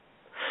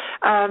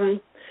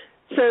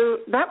 So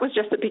that was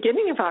just the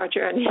beginning of our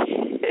journey.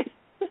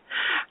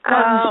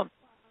 Wow.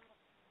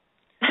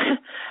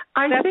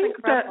 I That's think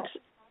incredible.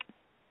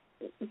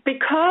 that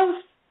because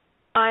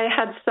I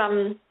had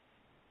some,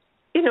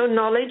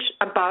 knowledge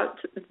about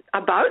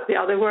the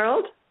other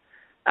world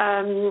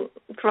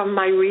from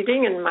my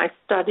reading and my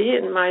study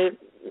and my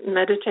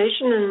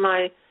meditation and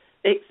my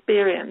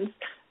experience,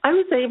 I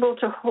was able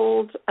to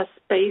hold a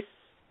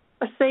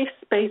safe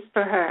space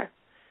for her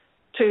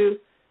to,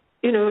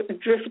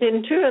 drift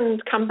into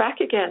and come back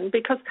again.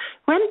 Because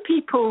when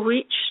people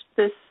reach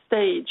this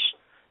stage,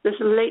 this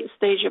late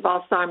stage of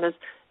Alzheimer's,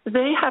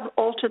 they have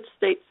altered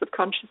states of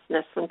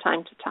consciousness from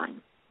time to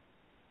time.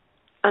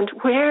 And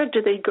where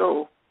do they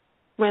go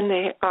when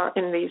they are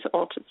in these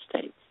altered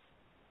states?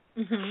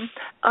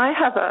 I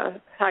have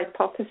a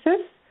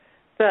hypothesis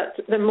that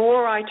the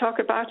more I talk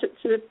about it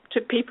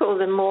to people,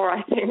 the more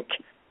I think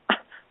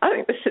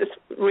this is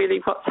really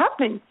what's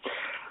happening.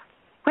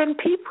 When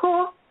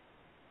people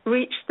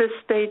reach this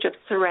stage of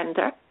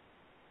surrender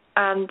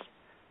and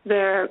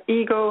their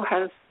ego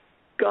has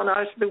gone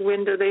out of the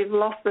window, they've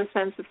lost their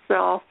sense of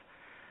self,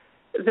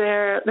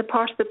 the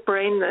part of the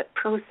brain that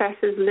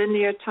processes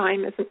linear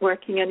time isn't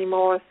working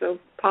anymore, so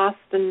past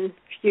and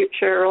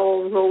future are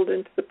all rolled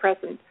into the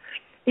present.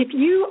 If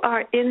you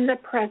are in the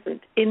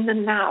present, in the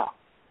now,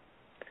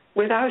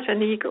 without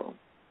an ego,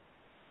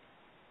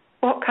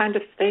 what kind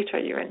of state are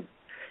you in?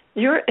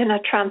 You're in a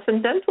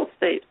transcendental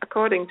state,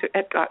 according to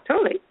Eckhart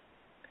Tolle.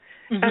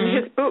 And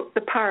his book, The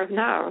Power of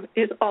Now,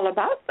 is all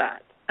about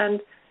that. And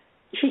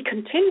he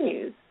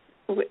continues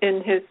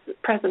in his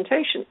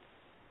presentation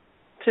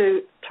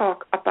to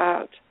talk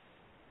about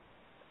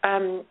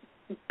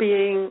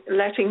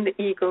letting the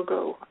ego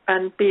go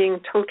and being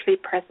totally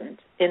present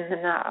in the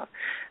now.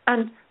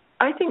 And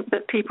I think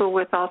that people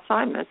with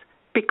Alzheimer's,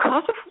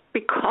 because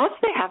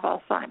they have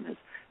Alzheimer's,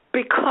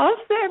 because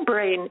their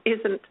brain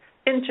isn't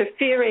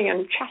interfering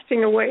and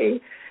chatting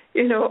away,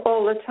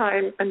 all the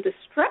time and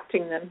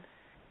distracting them,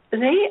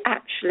 they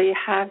actually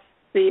have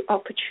the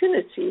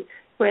opportunity,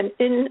 when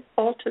in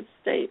altered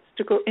states,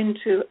 to go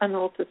into an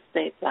altered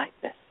state like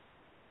this.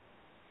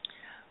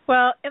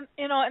 Well, and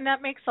and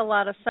that makes a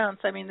lot of sense.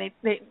 I mean,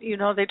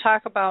 they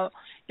talk about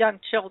young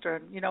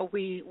children.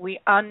 We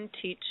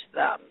unteach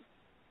them,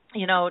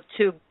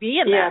 to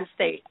be in that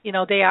state.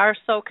 They are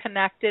so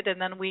connected,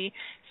 and then we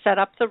set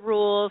up the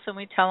rules and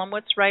we tell them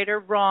what's right or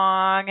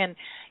wrong, and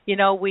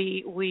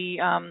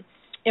we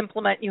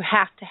implement. You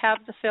have to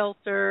have the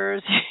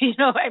filters.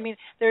 I mean,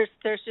 there's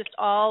just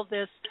all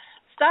this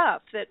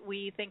stuff that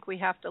we think we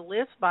have to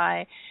live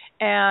by,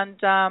 and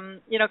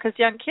because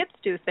young kids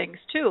do things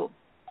too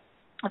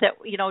that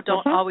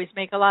don't always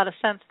make a lot of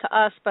sense to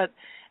us, but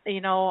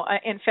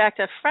in fact,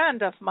 a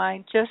friend of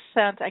mine just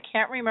sent, I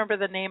can't remember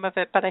the name of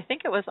it, but I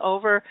think it was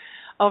over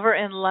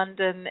in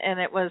London, and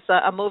it was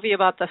a movie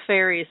about the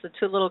fairies, the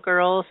two little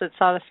girls that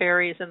saw the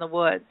fairies in the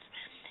woods,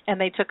 and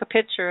they took a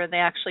picture and they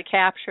actually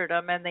captured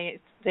them, and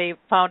they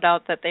found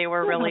out that they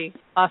were really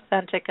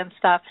authentic and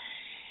stuff.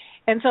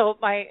 And so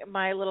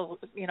my little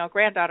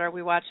granddaughter,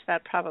 we watched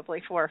that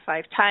probably 4 or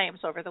 5 times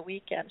over the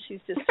weekend.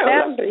 She's just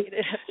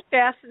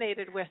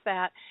fascinated with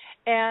that,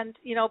 and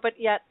but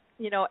yet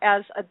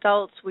as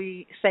adults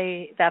we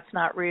say that's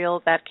not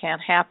real, that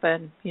can't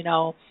happen,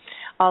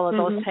 all of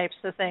those types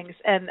of things.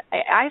 And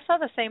I saw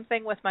the same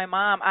thing with my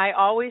mom. I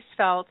always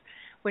felt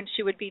when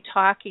she would be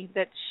talking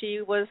that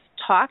she was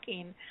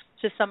talking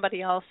to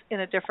somebody else in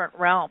a different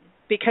realm,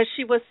 because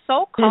she was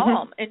so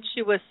calm and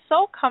she was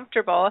so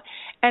comfortable,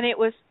 and it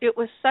was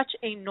such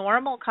a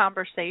normal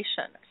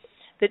conversation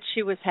that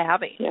she was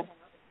having. Yeah.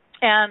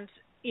 And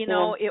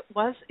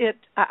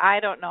I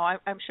don't know.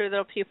 I'm sure there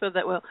are people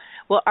that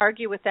will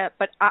argue with that,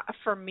 but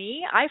for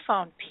me, I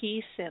found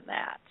peace in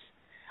that.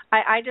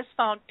 I just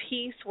found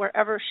peace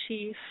wherever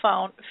she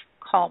found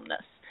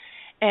calmness.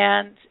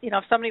 And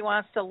if somebody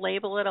wants to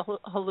label it a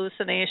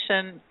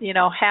hallucination,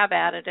 have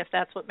at it if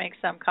that's what makes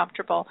them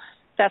comfortable.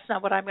 That's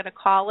not what I'm going to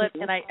call it,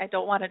 and I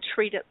don't want to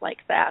treat it like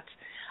that.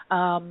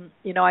 I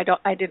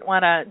didn't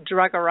want to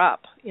drug her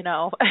up,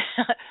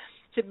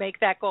 to make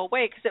that go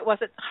away, because it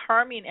wasn't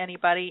harming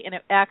anybody, and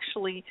it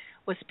actually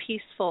was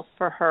peaceful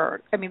for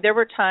her. I mean, there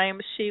were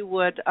times she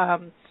would,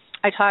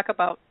 I talk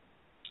about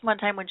one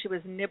time when she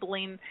was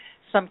nibbling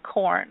some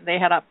corn. They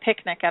had a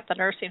picnic at the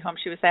nursing home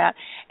she was at,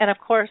 and of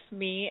course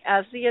me,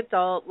 as the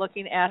adult,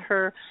 looking at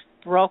her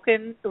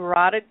broken,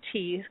 rotted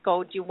teeth,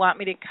 go, do you want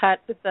me to cut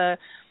the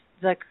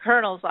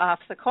kernels off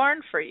the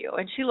corn for you?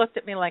 And she looked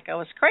at me like I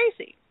was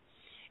crazy.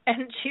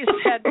 And she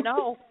said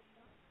no.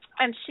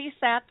 And she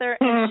sat there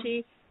and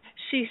she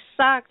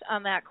sucked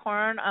on that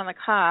corn on the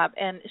cob,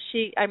 and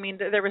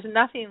there was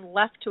nothing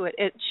left to it.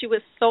 She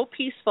was so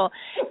peaceful.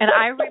 And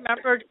I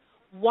remembered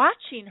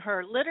watching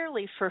her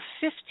literally for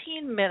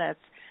 15 minutes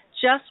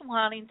just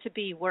wanting to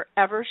be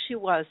wherever she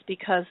was,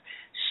 because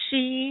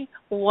she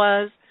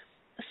was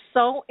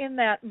so in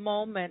that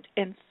moment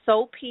and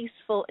so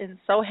peaceful and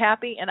so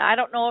happy. And I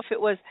don't know if it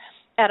was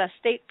at a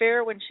state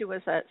fair when she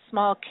was a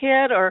small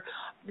kid or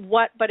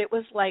what, but it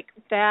was like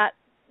that,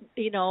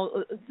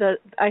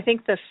 I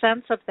think the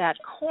sense of that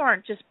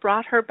corn just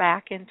brought her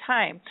back in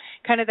time,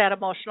 kind of that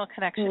emotional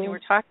connection you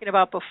were talking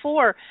about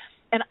before.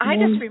 And I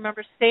just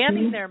remember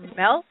standing there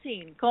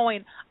melting,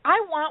 going, I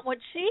want what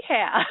she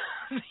has,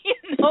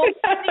 because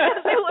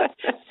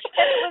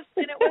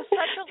it was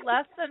such a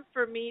lesson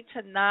for me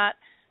to not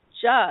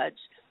judge,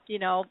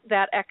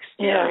 that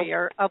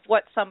exterior of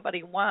what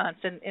somebody wants,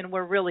 and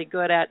we're really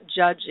good at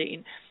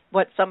judging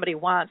what somebody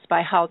wants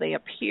by how they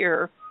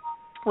appear,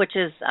 which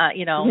is,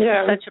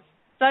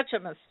 such a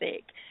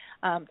mistake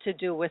to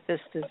do with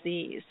this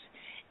disease.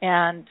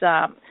 And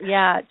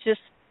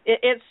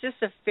it's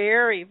just a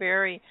very,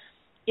 very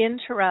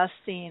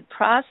interesting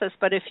process.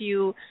 But if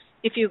you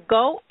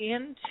go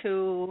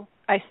into,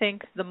 I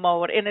think, the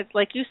mode, and it's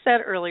like you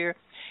said earlier,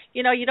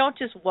 you don't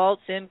just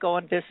waltz in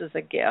going, this is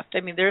a gift.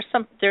 I mean, there's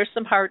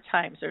some hard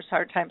times. There's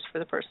hard times for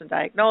the person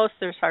diagnosed.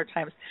 There's hard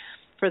times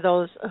for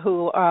those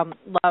who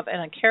love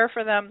and care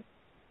for them.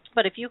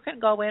 But if you can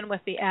go in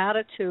with the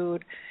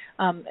attitude,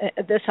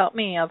 this helped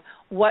me, of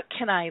what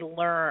can I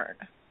learn?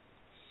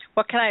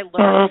 What can I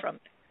learn from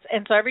this?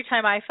 And so every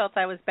time I felt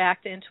I was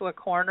backed into a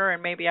corner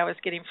and maybe I was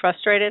getting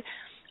frustrated,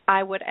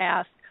 I would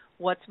ask,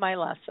 what's my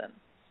lesson?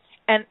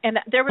 And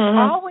there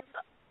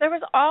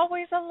was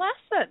always a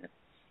lesson.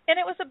 And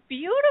it was a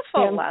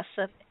beautiful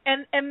lesson.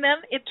 And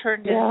then it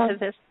turned into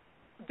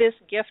this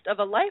gift of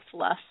a life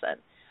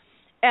lesson.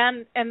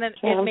 And then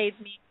it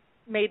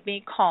made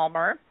me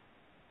calmer.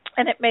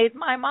 And it made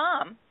my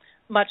mom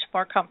much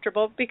more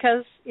comfortable,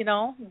 because,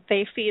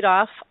 they feed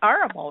off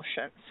our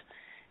emotions,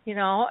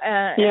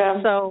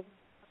 and so,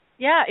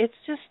 it's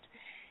just,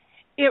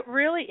 it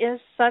really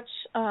is such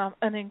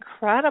an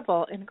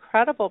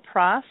incredible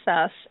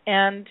process.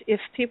 And if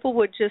people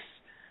would just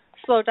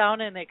slow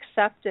down and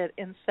accept it,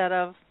 instead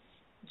of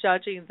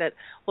judging that,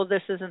 well,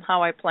 this isn't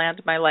how I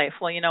planned my life.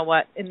 Well, you know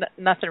what?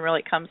 Nothing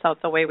really comes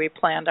out the way we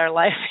planned our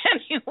life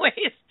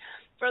anyways,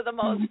 for the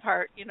most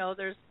part.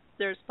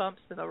 There's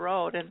bumps in the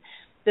road, and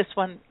this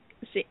one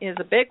is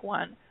a big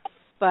one.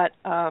 But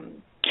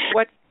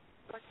what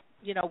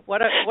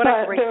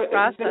a great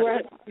process.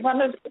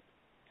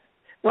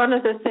 One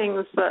of the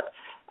things that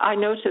I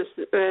noticed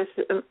with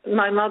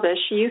my mother,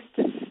 she used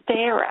to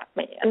stare at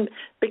me. And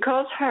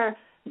because her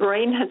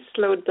brain had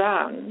slowed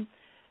down,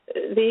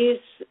 these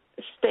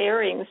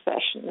staring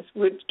sessions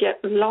would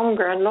get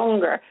longer and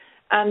longer.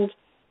 And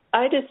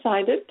I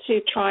decided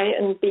to try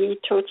and be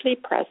totally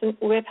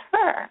present with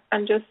her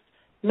and just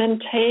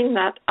maintain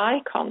that eye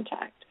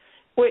contact,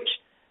 which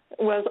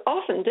was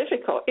often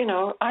difficult. You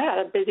know, I had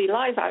a busy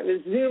life. I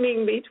was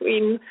zooming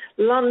between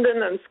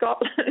London and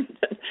Scotland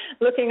and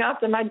looking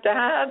after my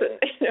dad.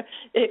 And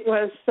it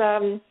was,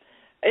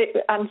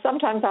 and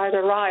sometimes I'd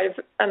arrive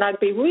and I'd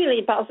be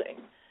really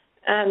buzzing.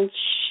 And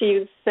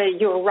she'd say,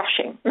 "You're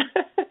rushing."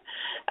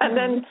 And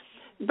then,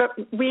 but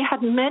we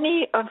had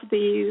many of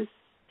these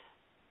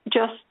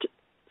just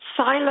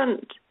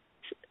silent,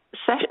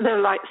 they're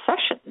like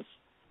sessions,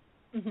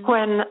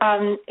 when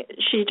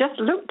she just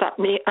looked at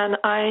me and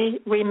I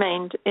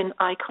remained in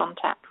eye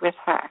contact with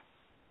her.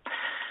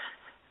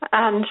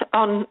 And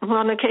on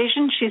one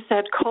occasion she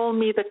said, "Call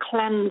me the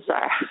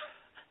cleanser."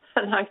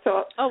 And I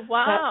thought, oh,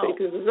 wow, that's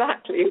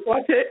exactly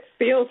what it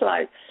feels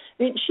like.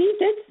 I mean, she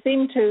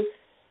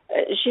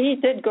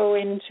did go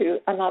into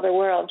another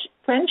world.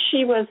 When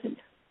she was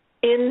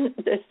in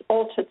this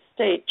altered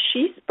state,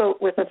 she spoke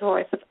with a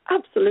voice of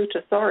absolute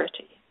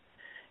authority.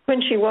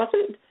 When she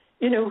wasn't,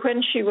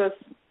 when she was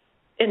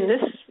in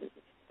this,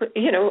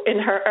 in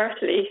her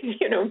earthly,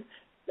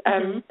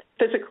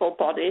 physical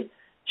body,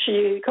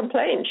 she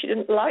complained. She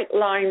didn't like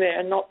lying there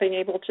and not being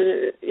able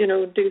to,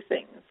 do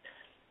things.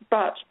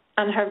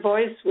 And her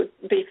voice would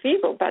be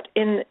feeble. But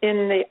in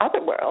the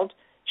other world,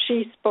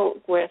 she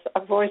spoke with a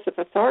voice of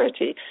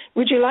authority.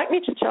 Would you like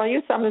me to tell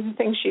you some of the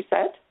things she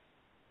said?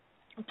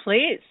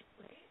 Please.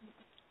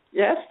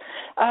 Yes.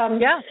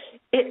 Yeah.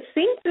 It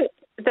seems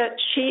that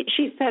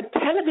she said,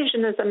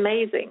 "Television is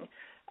amazing.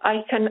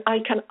 I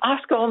can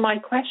ask all my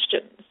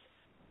questions."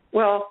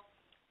 Well,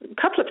 a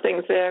couple of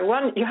things there.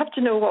 One, you have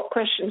to know what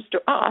questions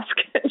to ask.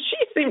 And she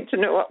seemed to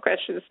know what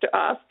questions to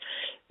ask.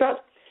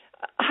 But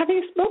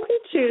having spoken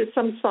to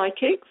some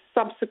psychics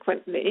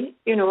subsequently,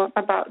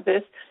 about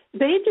this,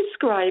 they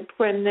describe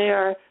when they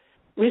are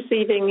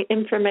receiving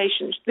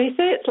information. They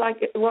say it's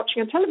like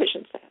watching a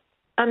television set.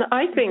 And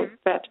I think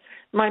that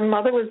my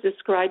mother was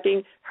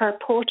describing her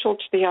portal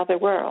to the other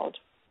world.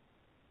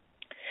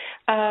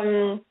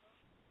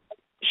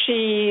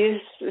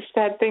 She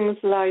said things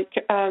like,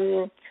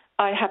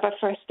 "I have a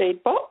first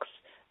aid box.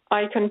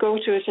 I can go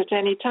to it at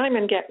any time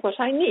and get what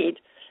I need."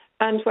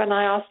 And when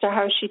I asked her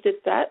how she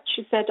did that,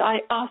 she said,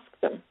 "I asked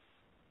them."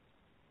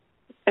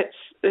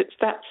 It's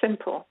that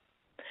simple.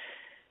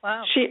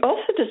 Wow. She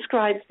also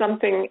described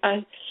something,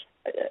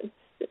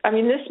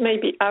 this may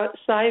be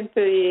outside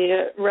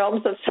the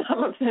realms of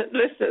some of the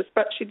listeners,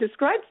 but she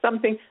described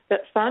something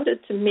that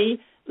sounded to me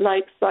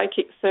like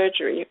psychic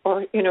surgery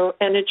or,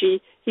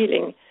 energy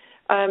healing.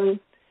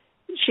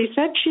 She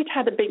said she'd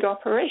had a big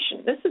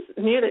operation. This is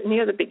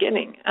near the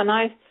beginning. And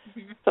I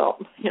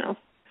thought,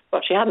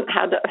 well, she hadn't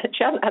had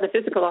a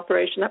physical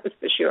operation, that was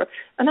for sure.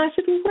 And I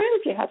said, "Well, where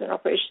have you had an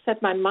operation?" She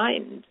said, "My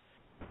mind."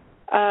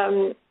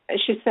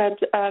 She said,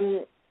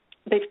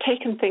 "They've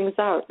taken things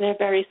out. They're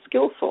very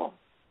skillful."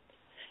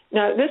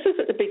 Now, this is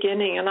at the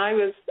beginning, and I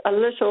was a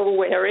little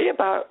wary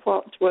about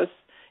what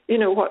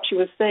she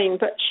was saying.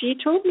 But she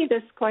told me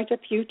this quite a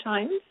few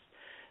times,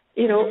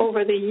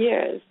 over the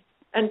years.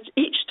 And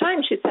each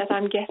time she said,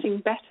 "I'm getting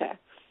better."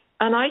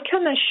 And I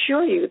can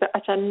assure you that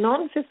at a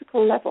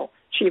non-physical level,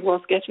 she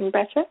was getting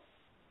better.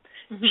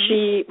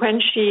 When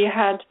she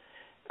had,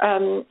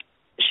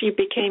 she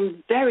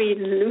became very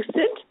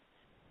lucid.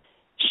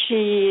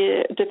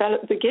 She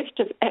developed the gift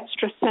of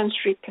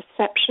extrasensory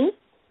perception.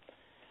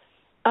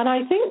 And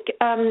I think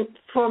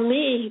for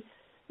me,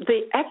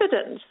 the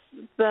evidence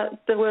that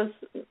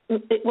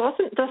it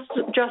wasn't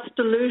just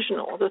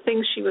delusional, the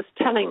things she was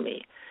telling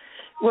me,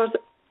 was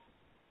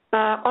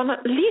on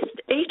at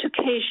least 8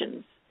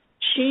 occasions,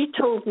 she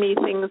told me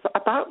things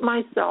about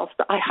myself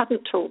that I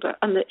hadn't told her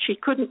and that she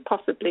couldn't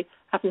possibly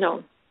have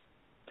known.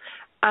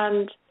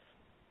 And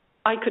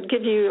I could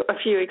give you a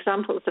few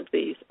examples of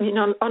these. I mean,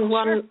 on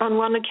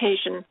one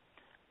occasion,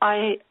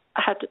 I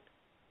had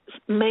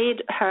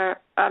made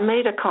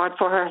a card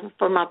for her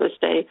for Mother's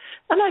Day,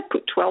 and I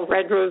put 12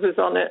 red roses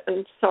on it,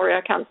 and "Sorry,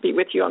 I can't be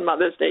with you on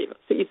Mother's Day, but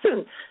see you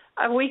soon."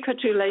 A week or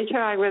two later,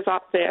 I was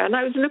up there, and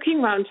I was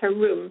looking around her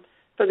room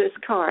for this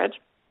card,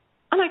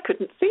 and I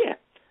couldn't see it.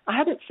 I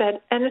hadn't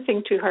said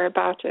anything to her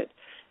about it.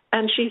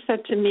 And she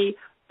said to me,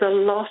 "The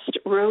lost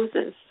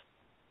roses."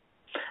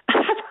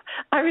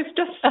 I was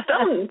just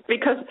stunned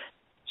because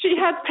she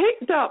had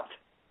picked up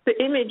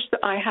the image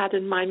that I had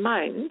in my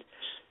mind,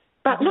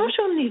 but not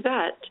only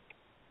that,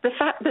 the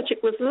fact that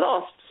it was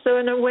lost. So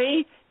in a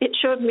way, it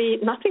showed me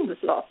nothing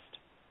was lost.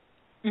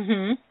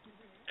 The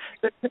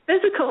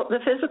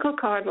physical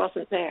card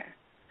wasn't there,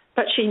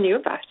 but she knew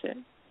about it.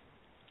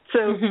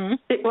 So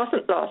it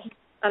wasn't lost.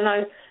 And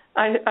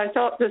I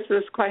thought this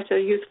was quite a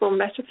useful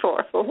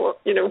metaphor for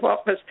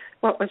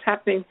what was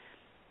happening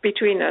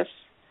between us.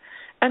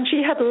 And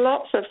she had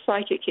lots of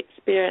psychic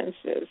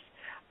experiences.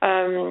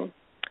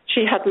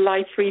 She had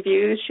life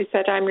reviews. She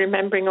said, I'm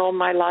remembering all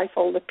my life,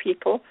 all the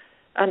people,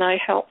 and I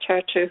helped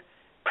her to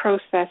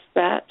process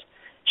that.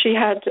 She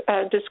had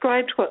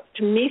described what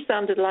to me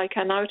sounded like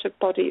an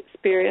out-of-body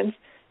experience.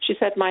 She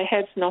said, my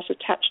head's not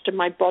attached to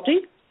my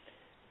body.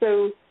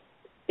 So,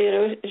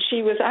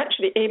 she was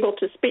actually able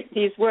to speak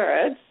these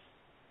words,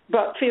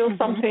 but feel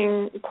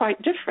something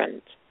quite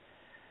different.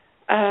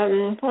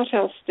 What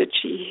else did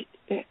she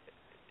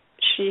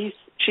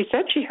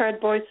said she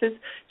heard voices.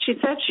 She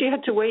said she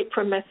had to wait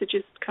for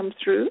messages to come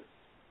through.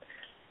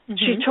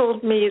 She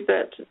told me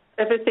that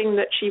everything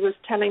that she was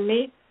telling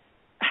me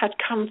had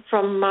come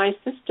from my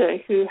sister,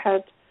 who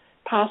had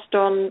passed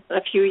on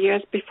a few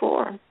years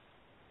before,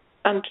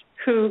 and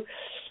who,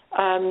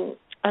 an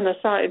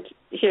aside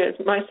here,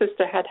 my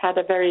sister had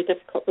a very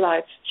difficult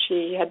life.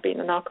 She had been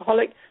an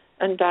alcoholic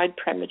and died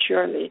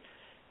prematurely.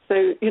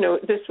 So,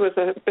 this was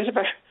a bit of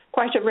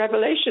quite a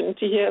revelation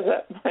to hear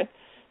that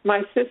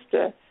my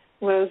sister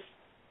was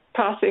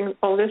passing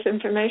all this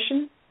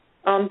information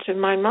on to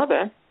my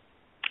mother.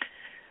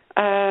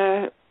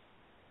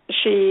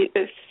 She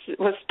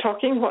was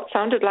talking what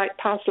sounded like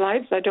past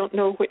lives. I don't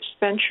know which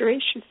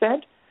century, she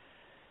said.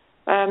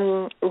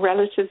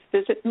 Relatives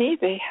visit me.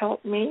 They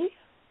help me.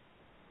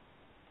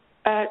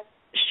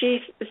 She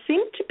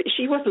seemed to be,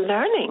 she was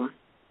learning.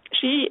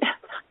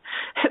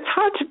 It's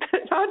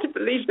hard to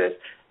believe this.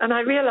 And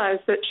I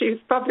realized that she's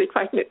probably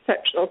quite an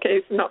exceptional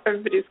case. Not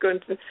everybody's going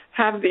to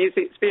have these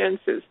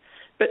experiences.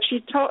 But she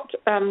talked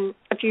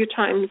a few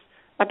times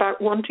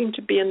about wanting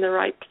to be in the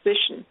right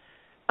position.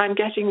 I'm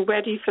getting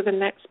ready for the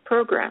next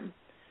program.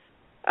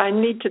 I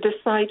need to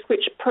decide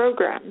which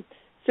program.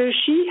 So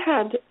she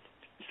had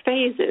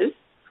phases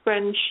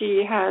when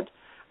she had,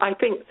 I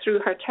think through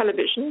her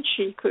television,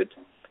 she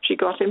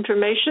got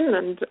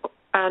information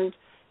and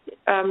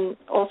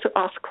also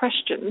asked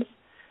questions.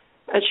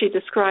 She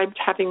described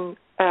having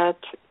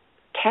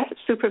test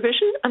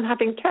supervision and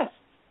having tests,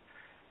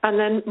 and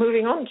then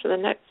moving on to the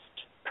next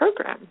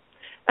program.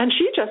 And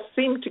she just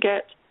seemed to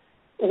get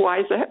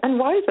wiser and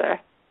wiser.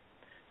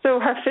 So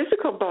her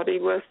physical body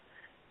was,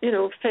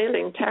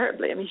 failing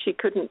terribly. I mean, she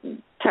couldn't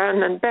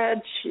turn in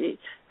bed. She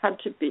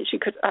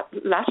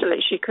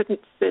couldn't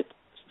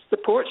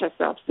support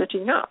herself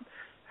sitting up.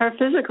 Her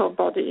physical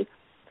body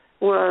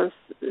was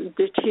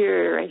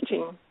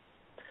deteriorating.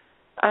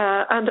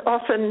 And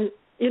often,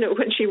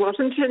 when she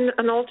wasn't in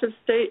an altered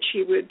state,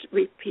 she would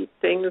repeat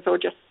things or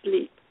just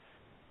sleep.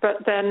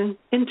 But then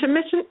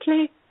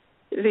intermittently,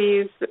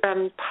 these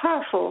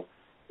powerful,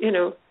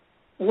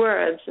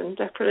 words and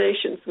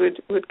declarations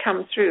would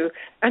come through.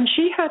 And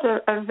she had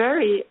a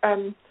very,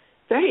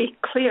 very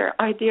clear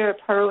idea of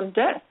her own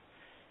death.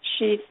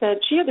 She said,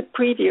 she had a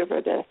preview of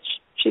her death.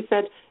 She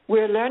said,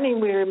 we're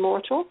learning we're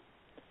immortal.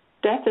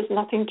 Death is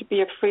nothing to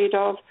be afraid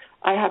of.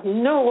 I have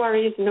no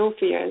worries, no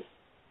fears.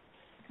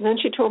 And then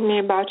she told me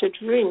about a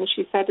dream.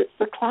 She said, it's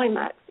the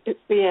climax, it's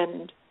the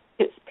end,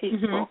 it's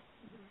peaceful.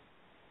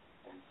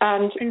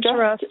 And just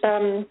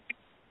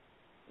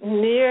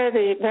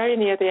very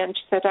near the end,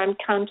 she said, I'm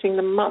counting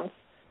the months.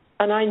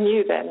 And I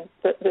knew then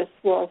that this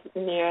was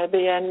near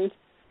the end,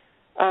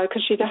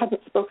 because she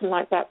hadn't spoken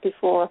like that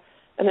before.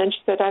 And then she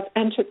said, I've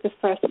entered the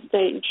first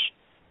stage.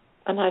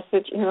 And I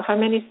said, how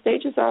many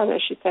stages are there?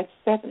 She said,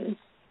 7.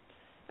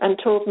 And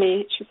told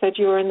me, she said,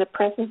 you are in the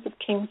presence of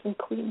kings and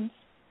queens.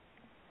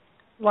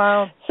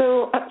 Wow.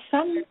 So at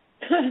some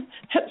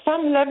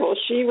level,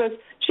 she was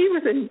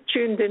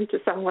tuned into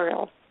somewhere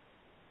else.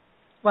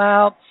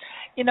 Wow.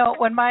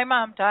 When my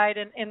mom died,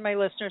 and my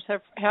listeners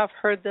have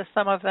heard this,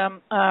 some of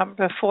them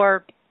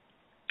before,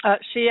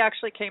 she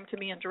actually came to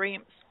me in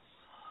dreams.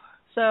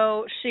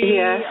 So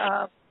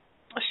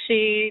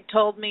she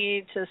told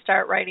me to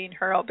start writing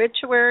her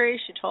obituary.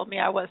 She told me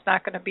I was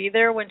not going to be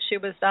there when she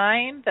was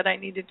dying, that I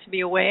needed to be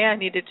away. I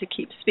needed to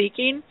keep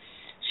speaking.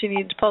 She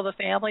needed to pull the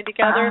family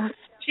together.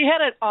 She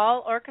had it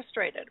all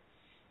orchestrated.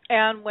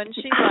 And when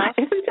she left,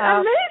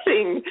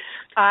 amazing.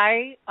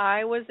 I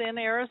was in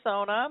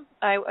Arizona.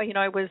 I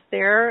was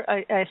there.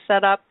 I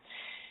set up,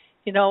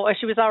 she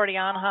was already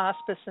on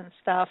hospice and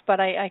stuff, but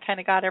I kind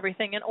of got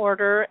everything in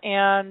order,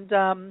 and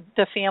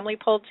the family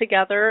pulled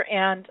together,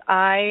 and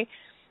I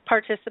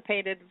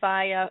participated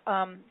via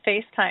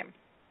FaceTime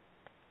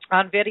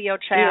on video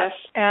chat,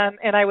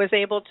 and I was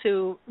able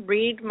to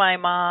read my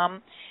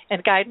mom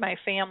and guide my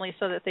family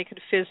so that they could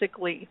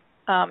physically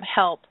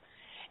help.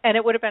 And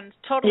it would have been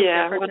totally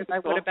different if I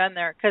would have been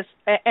there, because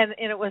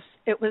it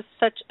was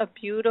such a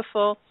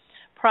beautiful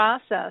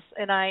process.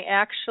 And I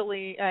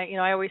actually,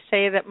 I always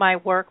say that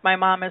my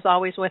mom is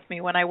always with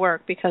me when I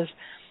work, because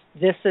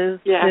this is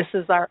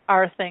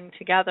our thing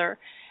together.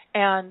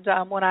 And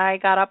when I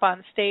got up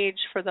on stage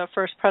for the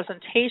first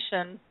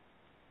presentation,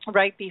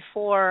 right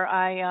before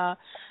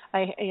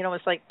it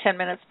was like 10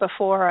 minutes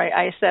before,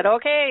 I said,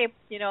 okay,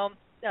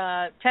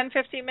 10,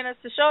 15 minutes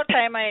to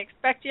showtime. I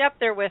expect you up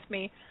there with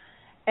me.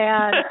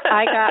 And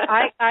I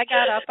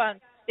got up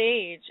on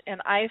stage,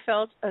 and I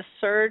felt a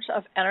surge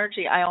of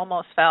energy. I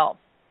almost fell.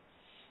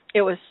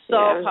 It was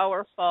so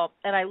powerful.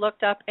 And I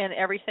looked up, and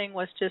everything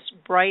was just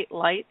bright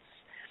lights.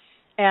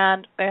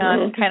 and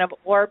kind of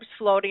orbs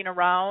floating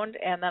around,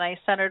 and then I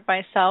centered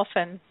myself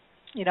and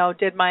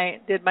did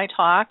my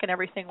talk, and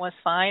everything was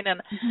fine.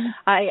 And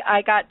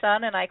I got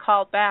done, and I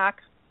called back,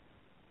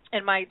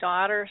 and my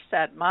daughter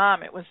said,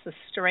 "Mom, it was the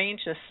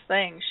strangest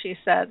thing." She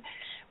said,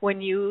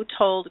 "When you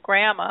told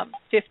Grandma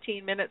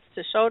 15 minutes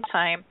to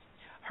showtime,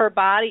 her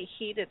body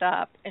heated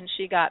up and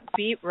she got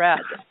beet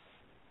red,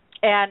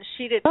 and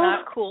she did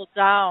not cool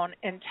down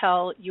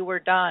until you were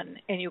done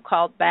and you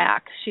called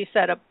back." She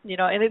said, and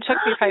it took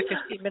me probably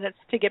 15 minutes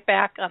to get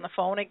back on the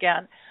phone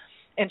again.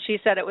 And she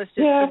said it was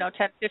just,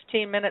 10,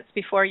 15 minutes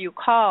before you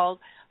called,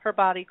 her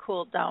body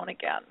cooled down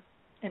again,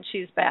 and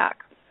she's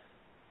back.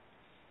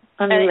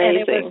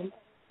 Amazing.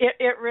 And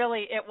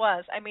it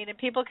was. I mean, and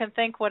people can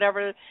think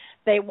whatever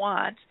they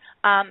want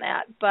on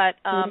that, but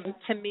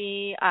to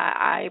me,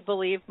 I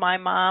believe my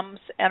mom's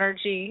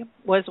energy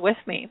was with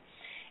me.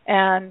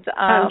 And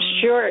I'm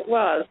sure it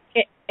was.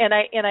 And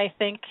I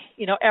think,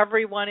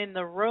 everyone in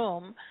the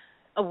room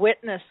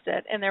witnessed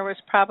it, and there was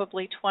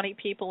probably 20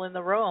 people in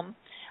the room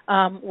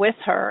with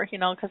her,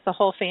 because the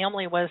whole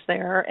family was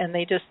there, and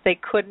they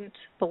couldn't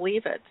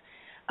believe it.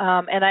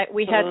 And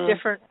we had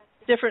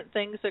different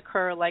things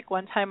occur. Like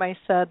one time I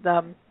said,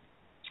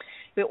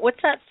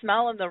 "What's that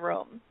smell in the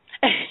room?"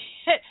 And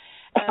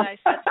I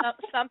said,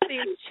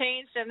 "Something's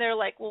changed." And they're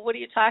like, "Well, what are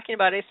you talking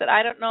about?" I said,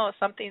 "I don't know.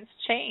 Something's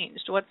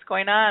changed. What's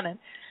going on?"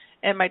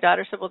 And my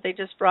daughter said, "Well, they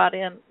just brought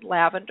in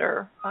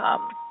lavender,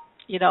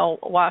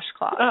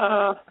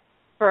 washcloth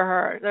for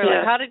her." They're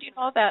like, "How did you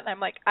know that?" And I'm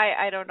like,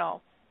 I don't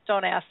know.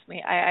 Don't ask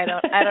me. I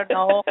don't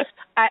know.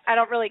 I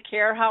don't really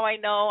care how I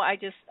know. I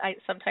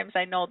sometimes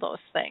I know those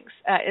things.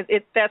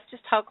 That's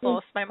just how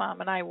close my mom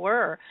and I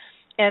were.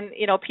 And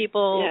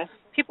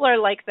people are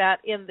like that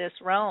in this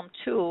realm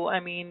too. I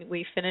mean,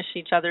 we finish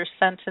each other's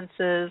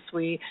sentences.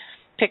 We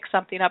pick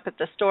something up at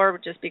the store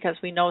just because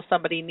we know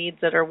somebody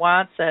needs it or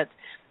wants it,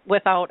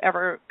 without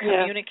ever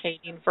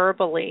communicating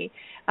verbally.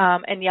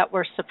 And yet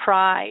we're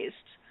surprised,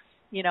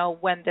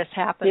 when this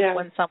happens,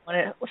 when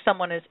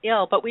someone is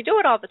ill. But we do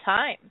it all the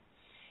time.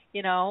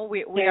 We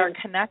are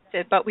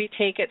connected, but we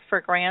take it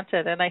for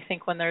granted. And I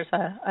think when there's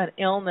an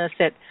illness,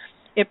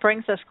 it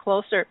brings us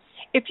closer.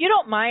 If you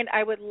don't mind,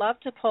 I would love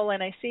to pull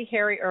in. I see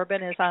Harry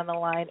Urban is on the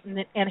line,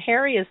 and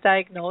Harry is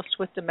diagnosed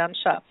with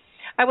dementia.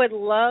 I would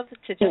love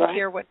to just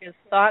hear what his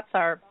thoughts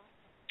are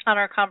on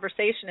our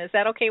conversation. Is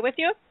that okay with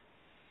you?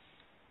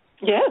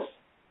 Yes.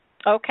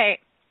 Okay.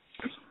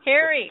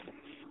 Harry,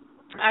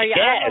 are you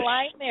on the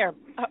line there?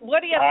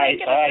 What are you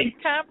thinking of this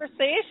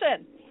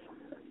conversation?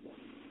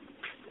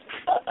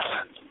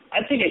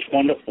 I think it's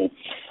wonderful.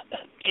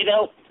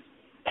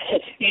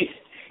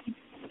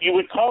 You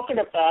were talking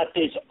about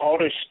this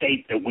outer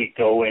state that we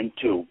go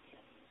into,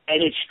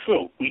 and it's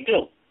true, we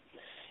do.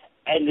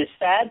 And the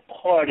sad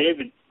part of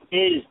it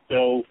is,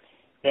 though,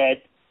 that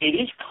it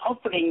is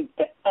comforting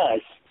to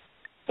us,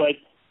 but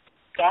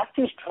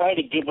doctors try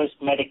to give us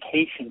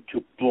medication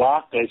to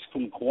block us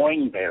from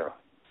going there.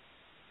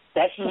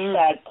 That's the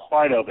sad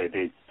part of it.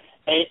 And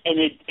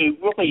it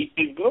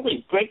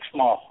really breaks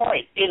my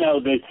heart,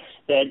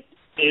 that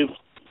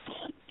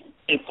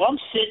if I'm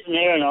sitting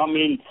there and I'm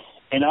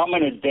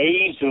in a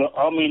daze or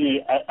I'm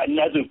in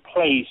another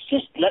place,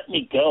 just let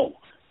me go.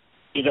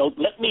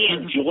 Let me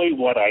enjoy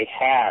what I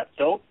have.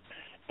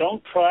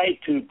 Don't try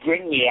to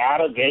bring me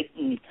out of it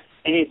and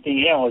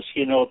anything else,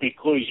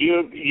 because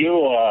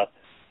you're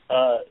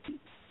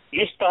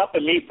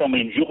stopping me from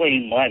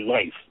enjoying my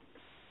life.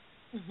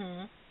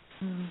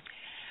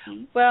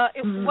 Well,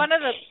 one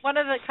of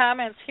the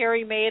comments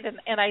Harry made,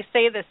 and I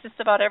say this just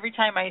about every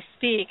time I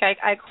speak,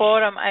 I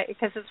quote him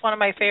because it's one of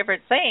my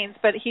favorite sayings,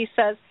 but he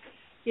says,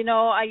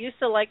 I used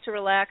to like to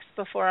relax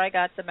before I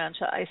got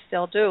dementia. I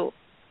still do.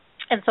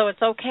 And so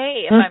it's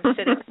okay if I'm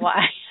sitting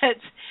quiet,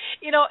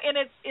 and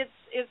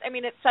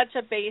it's such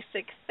a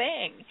basic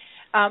thing.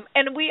 And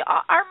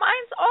our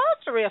minds all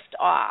drift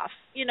off.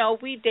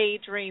 We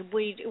daydream.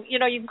 You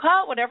can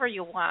call it whatever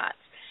you want.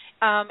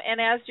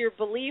 And as your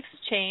beliefs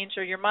change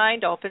or your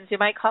mind opens, you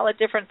might call it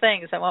different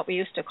things than what we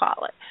used to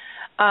call it.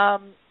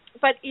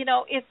 But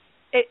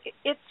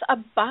it's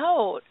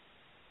about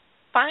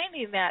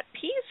finding that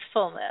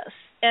peacefulness.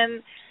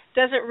 And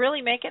does it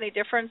really make any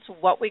difference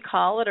what we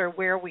call it or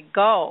where we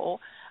go,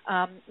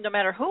 no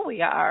matter who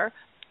we are,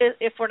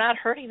 if we're not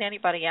hurting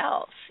anybody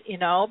else,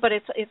 But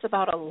it's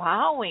about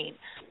allowing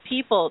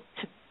people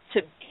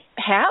to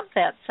have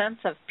that sense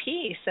of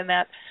peace and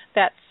that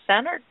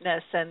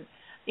centeredness. And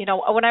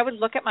when I would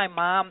look at my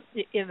mom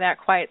in that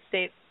quiet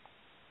state,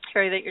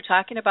 Carrie, that you're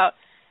talking about,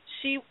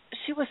 she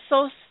was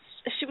so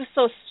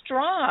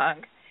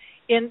strong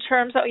in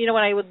terms of,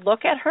 when I would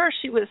look at her,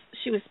 she was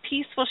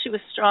peaceful, she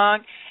was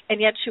strong, and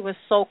yet she was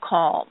so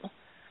calm.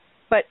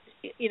 But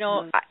you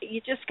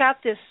just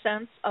got this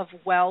sense of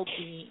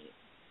well-being,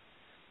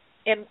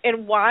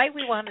 and why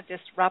we want to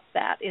disrupt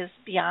that is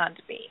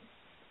beyond me.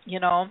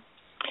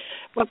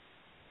 Well,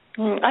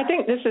 I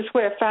think this is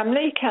where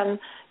family can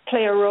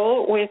play a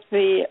role with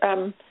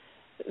the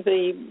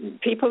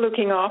people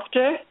looking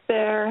after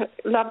their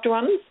loved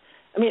ones.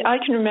 I mean, I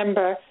can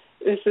remember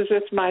This is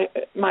with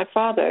my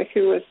father,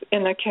 who was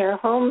in a care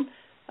home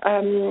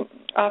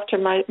after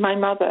my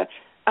mother.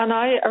 And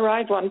I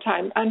arrived one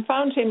time and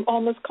found him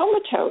almost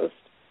comatose.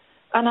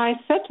 And I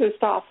said to the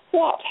staff,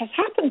 what has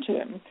happened to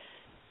him?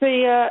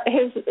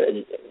 His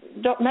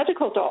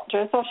medical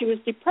doctor thought he was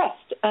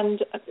depressed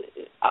and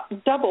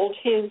doubled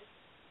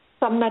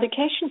some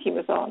medication he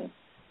was on.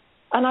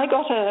 And I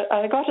got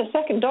a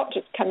second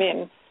doctor to come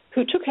in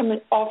who took him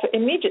off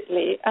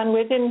immediately, and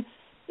within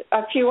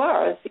a few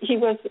hours,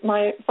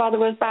 my father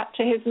was back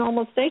to his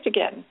normal state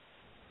again.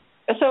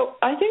 So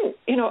I think,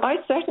 I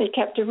certainly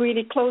kept a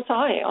really close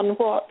eye on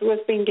what was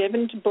being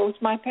given to both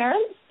my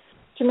parents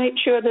to make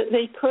sure that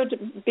they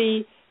could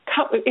be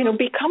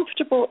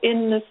comfortable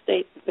in the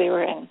state that they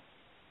were in.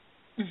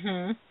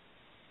 Mhm.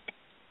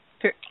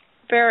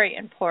 Very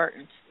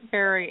important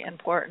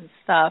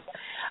stuff.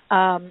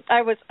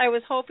 I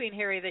was hoping,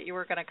 Harry, that you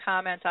were going to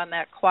comment on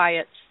that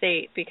quiet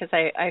state, because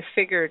I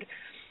figured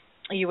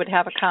you would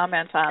have a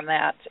comment on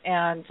that,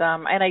 and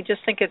I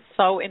just think it's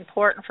so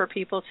important for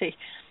people to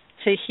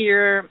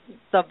hear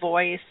the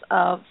voice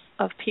of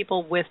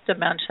people with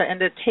dementia and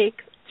to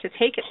take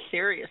it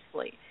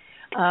seriously.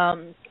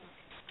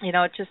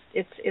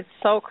 It's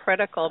so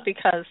critical,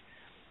 because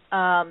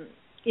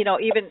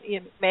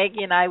even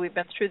Maggie and I, we've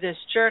been through this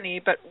journey,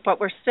 but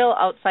we're still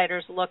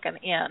outsiders looking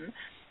in,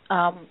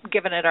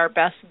 giving it our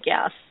best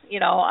guess,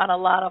 on a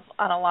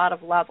lot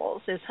of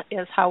levels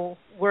is how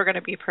we're going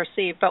to be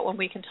perceived. But when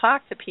we can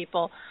talk to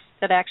people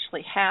that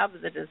actually have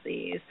the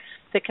disease,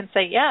 that can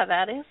say, yeah,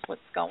 that is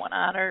what's going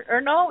on,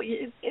 or no,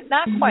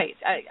 not quite.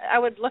 I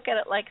would look at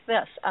it like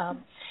this.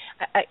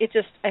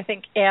 I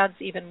think adds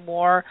even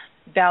more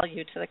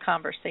value to the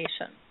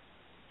conversation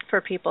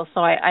for people.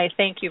 So I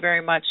thank you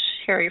very much,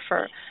 Harry,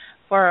 for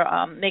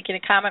making a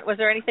comment. Was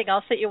there anything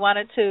else that you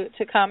wanted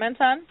to comment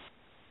on?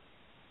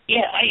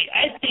 Yeah,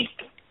 I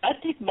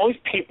think most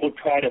people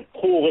try to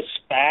pull us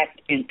back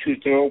into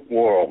their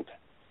world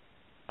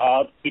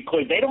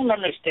because they don't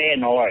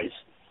understand ours.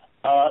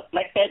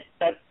 Like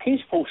that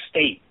peaceful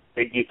state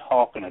that you're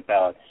talking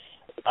about,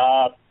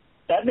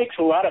 that makes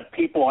a lot of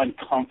people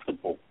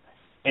uncomfortable.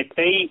 If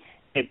they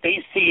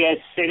see us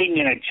sitting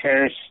in a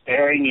chair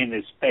staring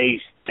into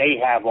space, they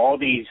have all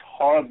these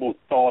horrible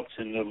thoughts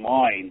in their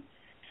mind,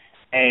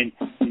 and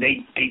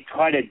they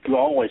try to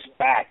draw us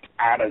back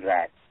out of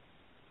that.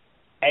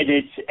 And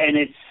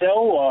it's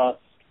so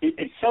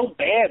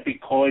bad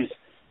because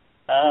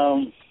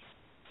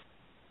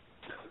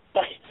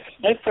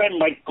my friend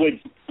Mike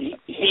Good,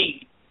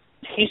 he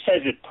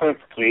says it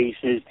perfectly.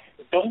 He says,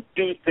 "Don't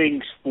do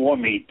things for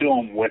me, do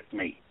them with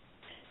me."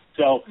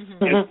 So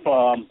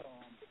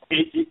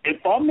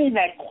if I'm in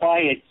that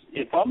quiet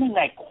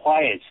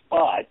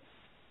spot,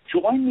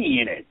 join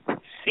me in it.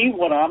 See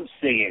what I'm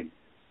seeing,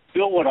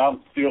 feel what I'm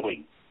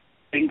feeling,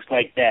 things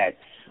like that.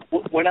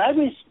 When I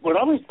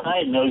was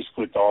diagnosed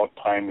with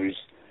Alzheimer's,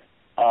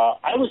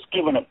 I was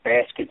given a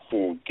basket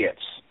full of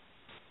gifts.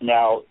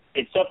 Now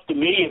it's up to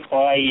me if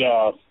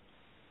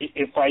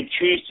I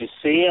choose to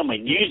see them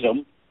and use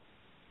them,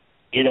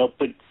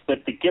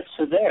 But the gifts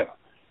are there.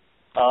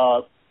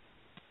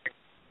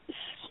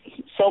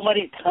 So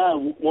many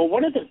times,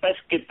 one of the best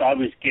gifts I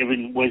was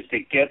given was the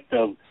gift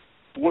of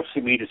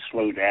forcing me to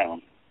slow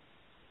down.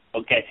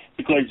 Okay,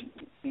 because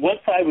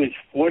once I was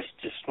forced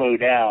to slow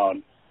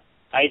down,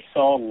 I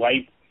saw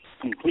life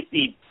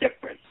completely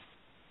different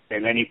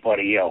than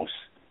anybody else.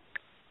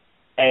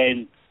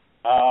 And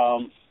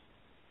I'm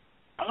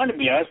going to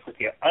be honest with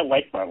you, I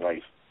like my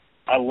life.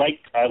 I like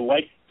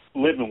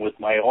living with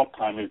my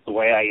Alzheimer's the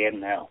way I am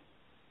now.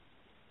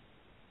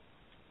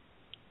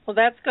 Well,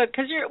 that's good,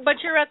 because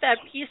you're at that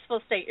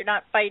peaceful state. You're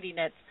not fighting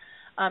it.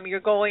 You're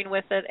going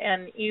with it,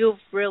 and you've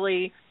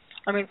really,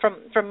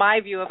 from my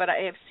view of it,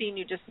 I have seen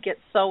you just get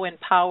so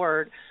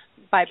empowered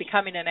by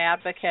becoming an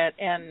advocate,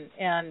 and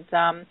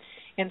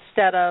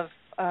instead of,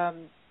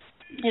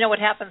 what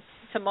happens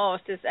to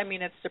most is,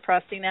 it's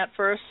depressing at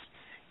first.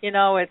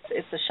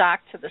 It's a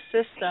shock to the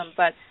system,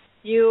 but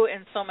you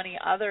and so many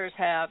others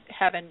have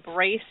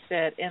embraced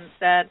it and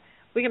said,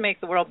 we can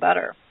make the world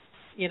better.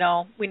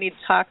 We need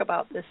to talk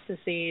about this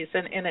disease,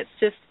 and it's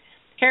just,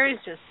 Harry's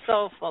just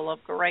so full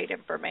of great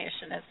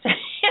information.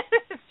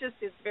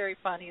 It's very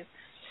fun.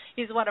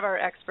 He's one of our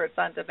experts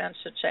on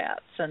dementia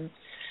chats, and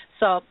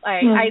so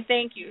I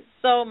thank you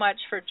so much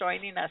for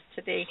joining us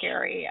today,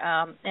 Harry,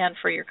 and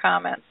for your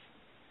comments.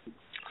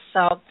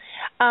 So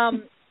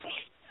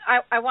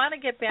I want to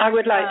get back. I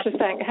would like to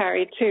thank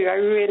Harry too. I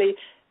really,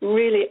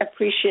 really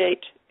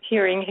appreciate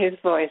hearing his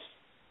voice.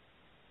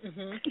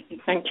 Mm-hmm.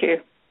 Thank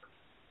you.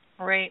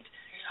 Great.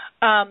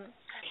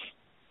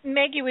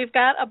 Maggie, we've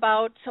got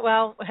about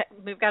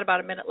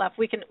a minute left.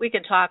 We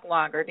can talk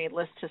longer,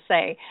 needless to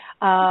say.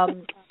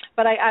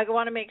 But I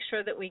want to make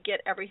sure that we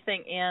get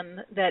everything in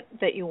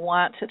that you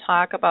want to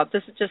talk about.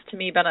 This has just, to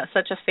me, been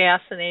such a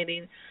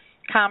fascinating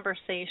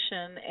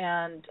conversation,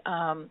 and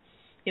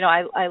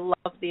I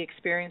love the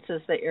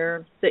experiences that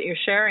you're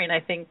sharing. I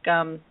think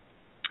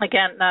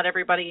again, not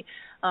everybody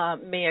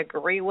may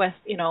agree with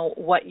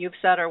what you've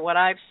said or what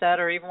I've said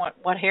or even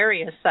what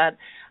Harry has said,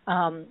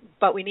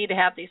 But we need to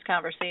have these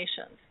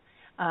conversations.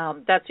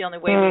 That's the only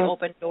way we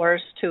open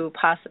doors to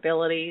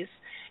possibilities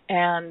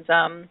and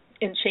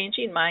in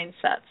changing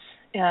mindsets.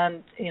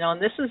 And,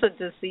 and this is a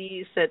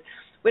disease that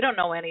we don't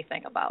know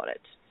anything about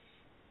it.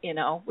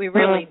 We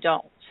really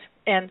don't.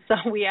 And so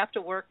we have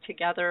to work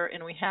together,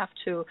 and we have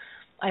to,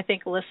 I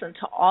think, listen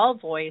to all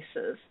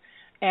voices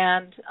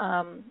and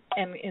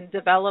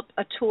develop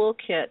a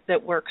toolkit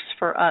that works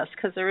for us,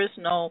 because there is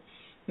no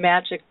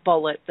magic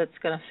bullet that's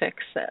going to fix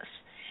this.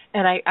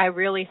 And I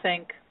really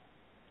think,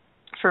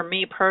 for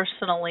me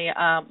personally,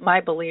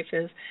 my belief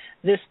is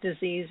this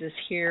disease is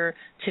here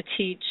to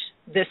teach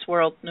this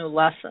world new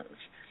lessons.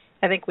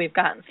 I think we've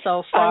gotten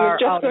so far. I was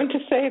just going to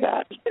say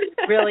that.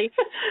 Really,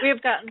 we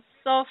have gotten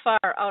so far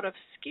out of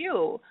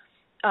skew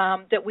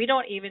that we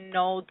don't even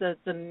know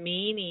the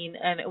meaning,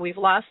 and we've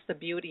lost the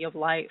beauty of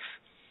life.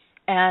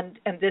 And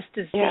this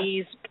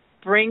disease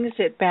brings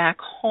it back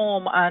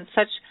home on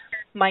such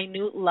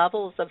minute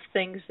levels of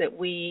things that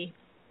we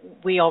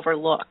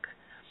overlook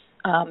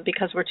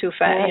because we're too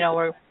fast.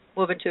 We're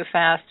moving too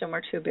fast and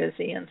we're too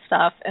busy and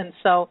stuff. And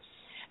so,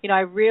 I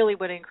really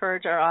would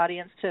encourage our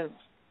audience to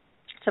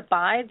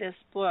buy this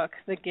book,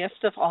 The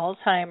Gift of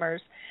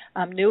Alzheimer's,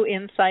 New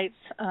Insights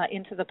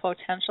into the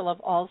Potential of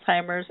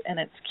Alzheimer's and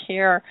Its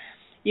Care.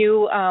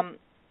 You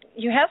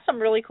have some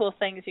really cool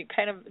things. You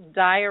kind of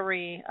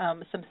diary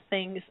some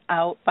things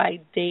out by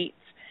dates.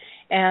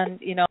 And,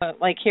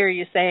 like here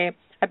you say,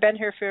 I've been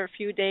here for a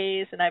few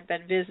days and I've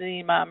been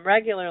visiting Mom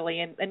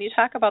regularly. And you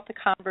talk about the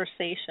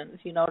conversations.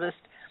 You noticed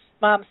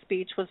Mom's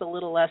speech was a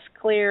little less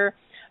clear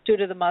due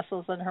to the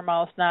muscles in her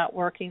mouth not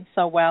working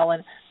so well.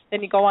 And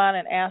then you go on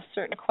and ask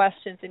certain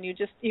questions, and you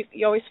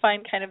always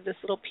find kind of this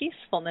little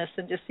peacefulness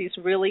in just these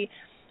really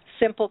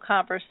simple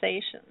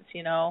conversations,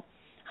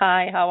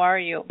 Hi, how are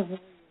you? Mm-hmm.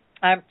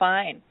 I'm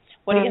fine.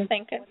 What are you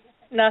thinking?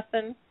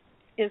 Nothing.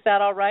 Is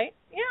that all right?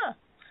 Yeah.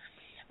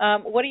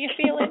 What are you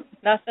feeling?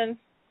 Nothing.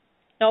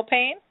 No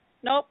pain?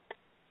 Nope.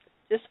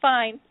 Just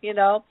fine,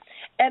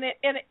 And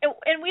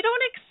we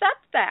don't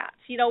accept that.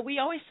 We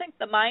always think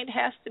the mind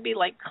has to be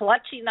like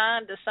clutching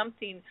on to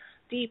something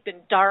deep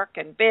and dark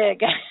and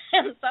big,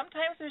 and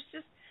sometimes there's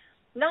just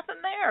nothing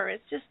there.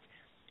 It's just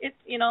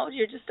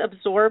you're just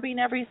absorbing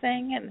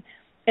everything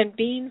and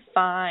being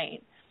fine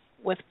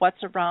with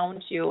what's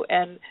around you.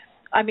 And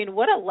I mean,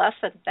 what a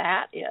lesson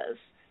that is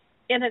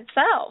in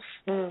itself,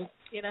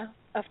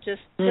 of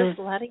just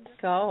letting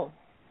go.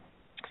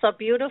 So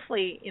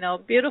beautifully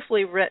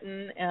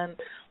written, and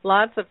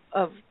lots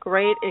of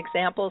great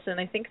examples, and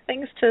I think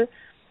things to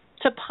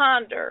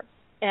ponder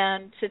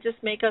and to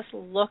just make us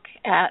look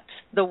at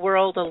the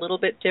world a little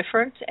bit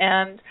different.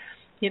 And,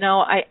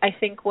 I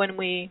think when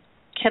we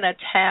can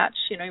attach,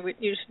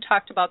 you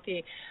talked about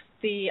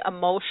the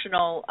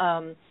emotional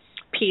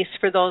piece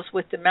for those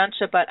with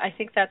dementia, but I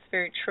think that's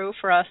very true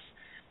for us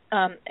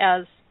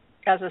as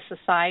a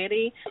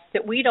society,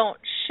 that we don't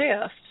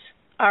shift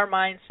our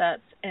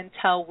mindsets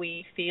until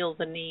we feel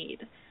the need.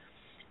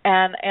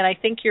 And I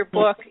think your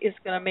book is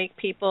going to make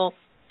people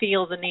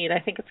feel the need. I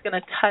think it's going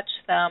to touch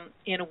them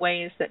in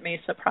ways that may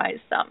surprise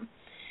them,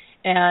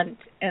 and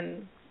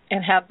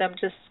have them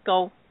just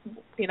go,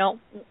 well,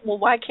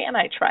 why can't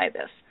I try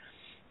this?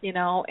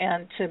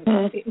 And to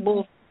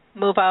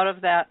move out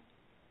of that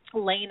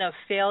lane of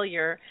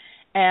failure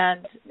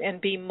and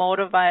be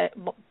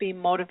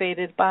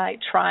motivated by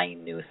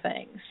trying new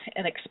things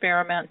and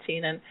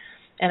experimenting and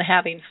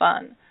having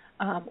fun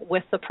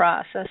with the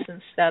process,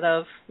 instead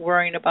of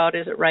worrying about,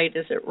 is it right,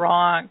 is it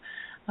wrong?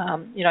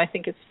 I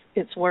think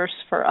it's worse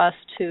for us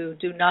to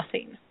do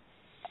nothing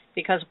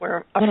because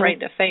we're afraid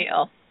to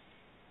fail,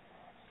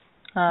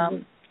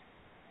 and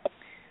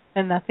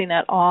nothing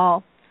at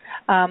all.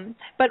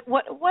 But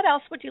what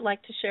else would you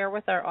like to share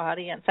with our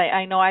audience?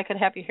 I know I could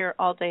have you here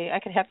all day. I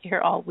could have you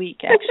here all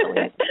week,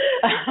 actually.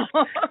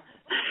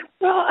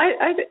 Well,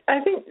 I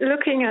think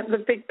looking at the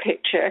big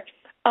picture,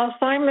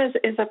 Alzheimer's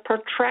is a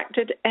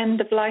protracted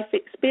end-of-life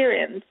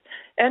experience.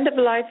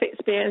 End-of-life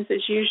experience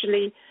is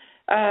usually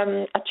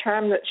a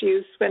term that's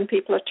used when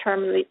people are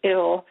terminally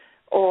ill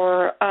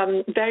or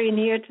very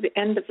near to the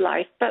end of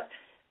life. But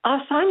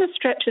Alzheimer's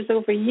stretches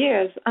over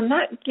years, and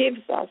that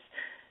gives us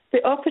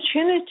the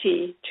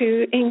opportunity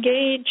to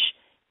engage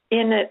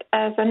in it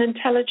as an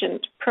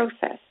intelligent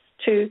process,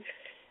 to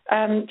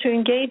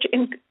engage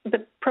in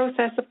the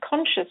process of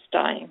conscious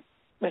dying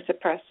with a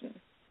person.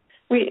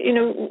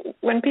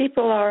 When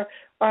people are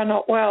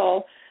not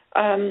well,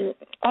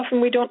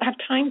 often we don't have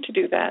time to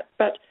do that,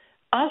 but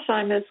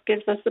Alzheimer's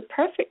gives us the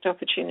perfect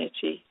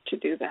opportunity to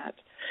do that.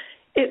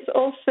 It's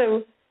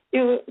also,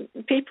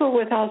 people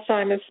with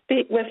Alzheimer's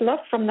speak with love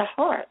from the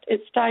heart.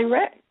 It's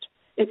direct.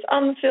 It's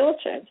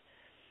unfiltered.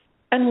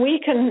 And we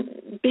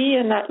can be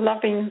in that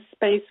loving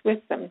space with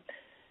them.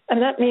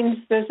 And that means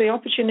there's the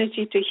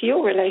opportunity to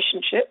heal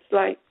relationships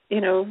like,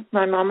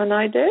 my mom and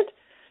I did.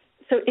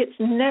 So it's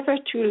never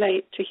too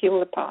late to heal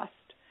the past.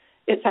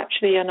 It's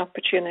actually an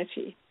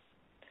opportunity.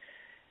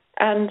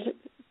 And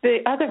the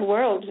other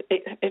world,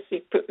 if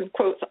you put in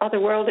quotes, other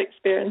world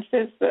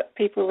experiences that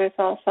people with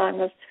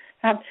Alzheimer's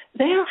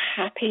they are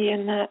happy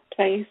in that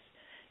place.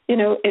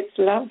 It's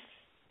love.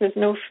 There's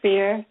no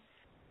fear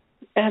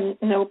and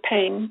no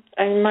pain.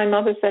 And my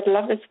mother said,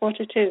 love is what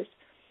it is.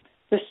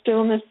 The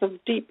stillness of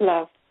deep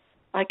love.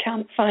 I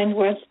can't find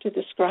words to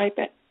describe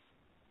it.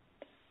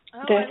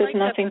 Death is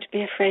nothing to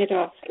be afraid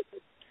of.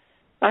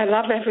 I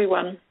love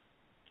everyone.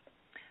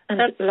 And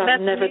love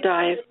never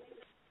dies.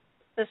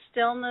 The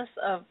stillness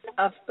of,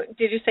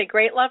 did you say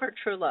great love or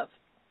true love?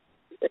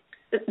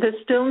 The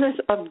stillness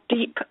of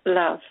deep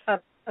love.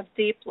 Of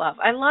deep love.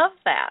 I love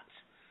that.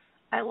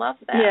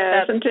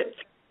 Yes, and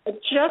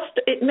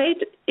it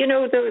made,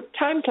 there were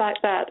times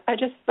like that, I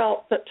just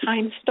felt that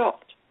time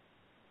stopped.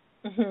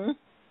 Mm-hmm.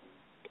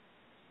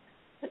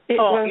 It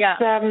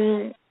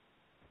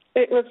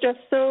was just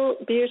so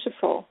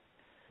beautiful.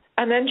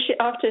 And then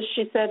after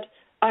she said,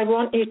 I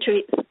want you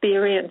to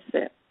experience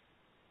it.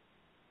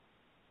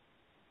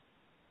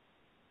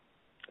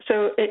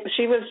 So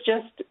she was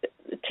just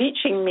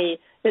teaching me,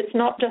 it's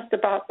not just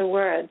about the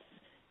words,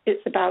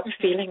 it's about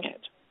feeling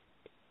it.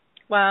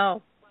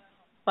 Wow.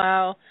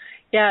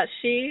 Yeah,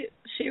 she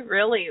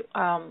really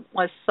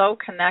was so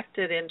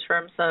connected in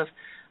terms of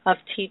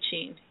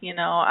teaching.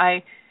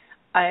 I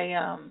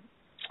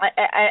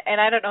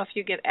and I don't know if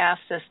you get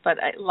asked this, but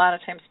a lot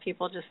of times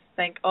people just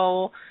think,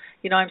 oh,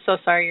 I'm so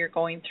sorry you're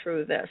going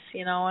through this,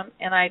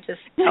 and I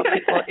just tell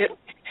people,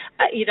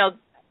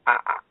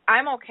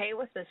 I'm okay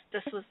with this.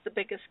 This was the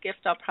biggest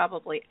gift I'll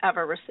probably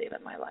ever receive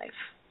in my life.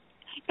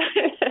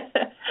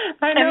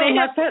 I know,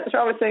 my parents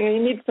are always saying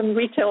you need some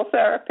retail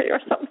therapy or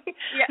something.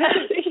 Yeah.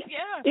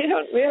 You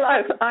don't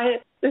realize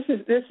this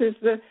is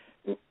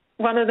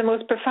one of the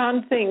most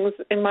profound things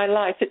in my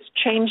life. It's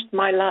changed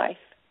my life.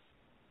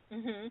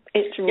 Mm-hmm.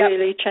 It's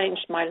really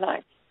changed my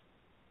life.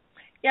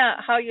 Yeah,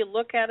 how you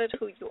look at it,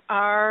 who you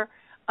are.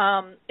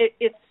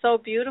 It's so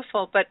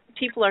beautiful, but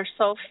people are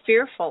so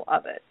fearful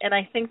of it, and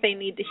I think they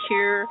need to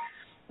hear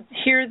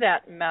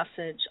that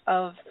message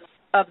of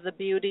the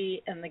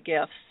beauty and the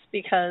gifts,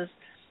 because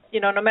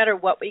no matter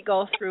what we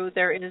go through,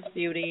 there is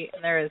beauty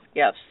and there is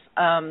gifts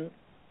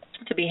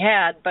to be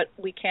had, but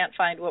we can't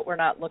find what we're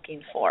not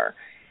looking for,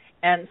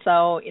 and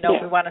so if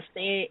we want to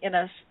stay in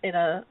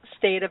a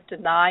state of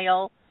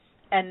denial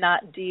and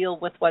not deal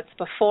with what's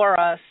before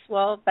us,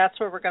 well, that's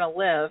where we're going to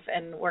live,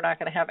 and we're not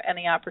going to have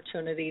any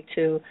opportunity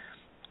to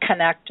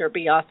connect or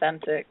be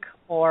authentic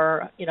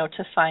or,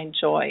 to find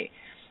joy.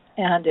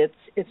 And it's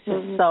just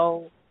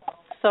so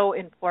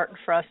important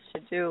for us to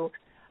do.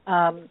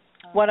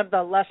 One of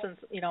the lessons,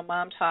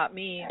 Mom taught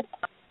me,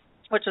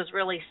 which was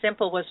really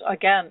simple, was,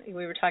 again,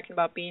 we were talking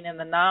about being in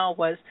the now,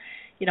 was,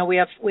 we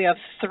have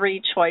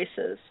three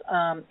choices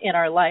in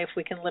our life.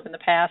 We can live in the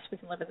past, we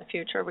can live in the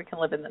future, we can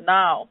live in the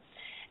now.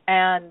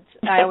 And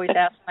I always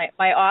ask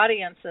my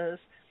audiences,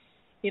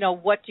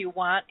 what do you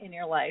want in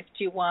your life?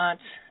 Do you want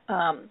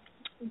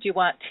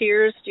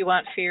tears? Do you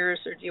want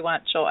fears? Or do you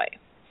want joy?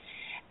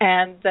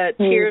 And the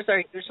tears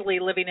are usually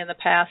living in the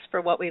past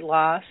for what we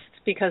lost,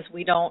 because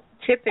we don't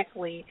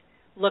typically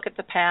look at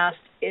the past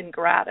in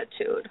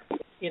gratitude.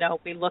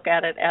 We look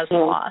at it as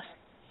loss.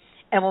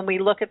 And when we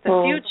look at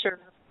the future,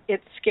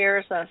 it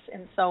scares us,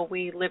 and so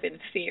we live in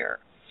fear.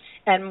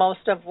 And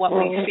most of what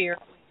we fear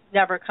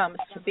never comes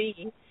to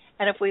be.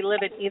 And if we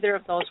live in either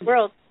of those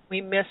worlds,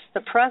 we miss the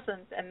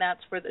present, and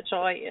that's where the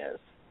joy is.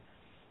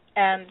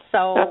 And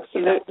so,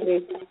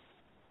 absolutely.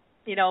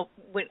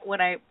 When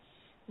I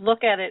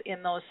look at it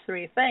in those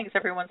three things,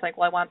 everyone's like,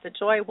 well, I want the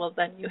joy. Well,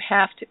 then you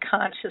have to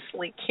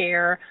consciously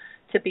care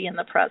to be in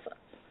the present.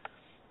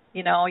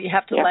 You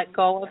have to let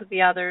go of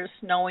the others,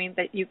 knowing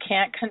that you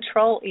can't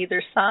control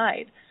either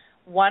side.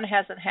 One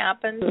hasn't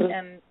happened,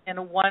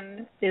 and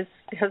one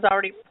has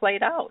already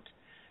played out.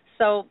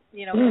 So,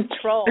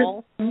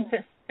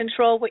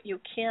 control what you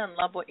can,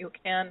 love what you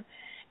can,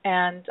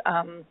 and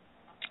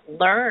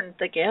learn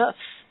the gifts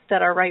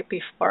that are right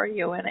before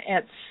you. And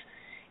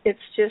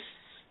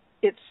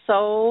it's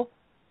so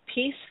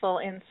peaceful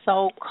and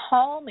so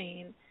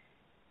calming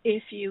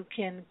if you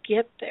can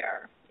get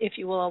there, if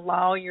you will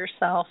allow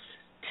yourself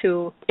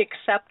to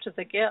accept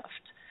the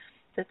gift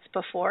that's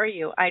before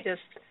you. I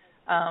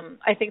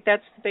think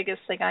that's the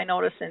biggest thing I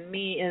notice in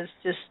me, is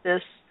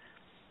just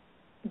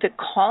the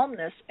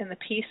calmness and the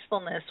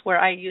peacefulness, where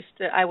I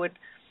would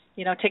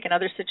take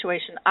another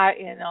situation.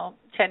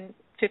 10,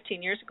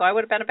 15 years ago, I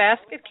would have been a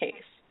basket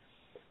case,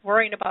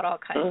 worrying about all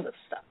kinds of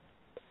stuff.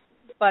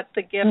 But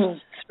the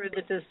gift through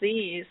the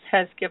disease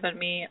has given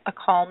me a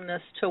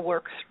calmness to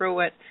work through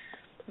it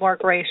more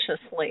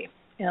graciously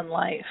in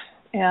life.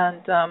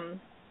 And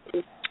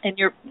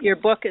your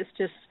book is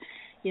just,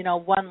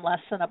 one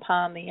lesson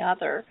upon the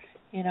other,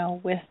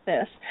 with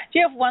this. Do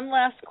you have one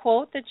last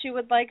quote that you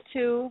would like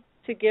to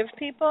give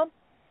people?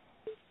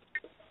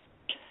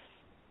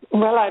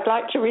 Well, I'd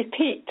like to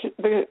repeat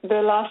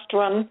the last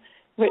one,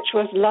 which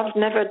was love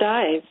never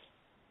dies.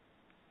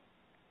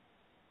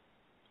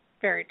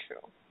 Very true.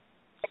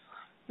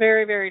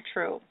 Very, very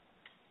true.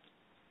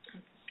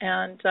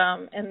 And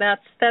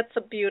that's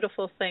a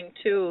beautiful thing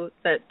too,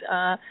 that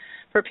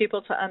for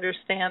people to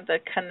understand the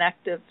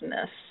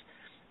connectiveness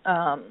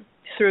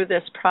through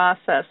this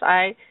process.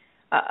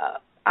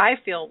 I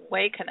feel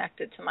way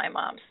connected to my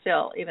mom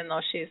still, even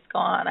though she's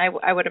gone.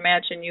 I would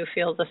imagine you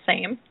feel the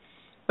same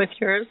with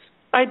yours.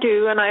 I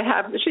do, and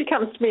she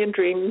comes to me in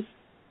dreams.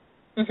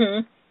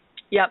 Mhm.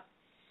 Yep.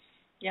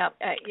 Yeah,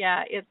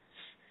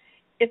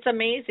 it's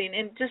amazing,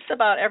 and just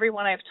about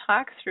everyone I've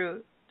talked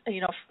to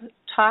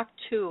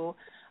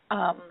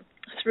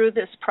through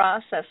this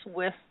process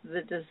with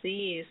the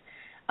disease,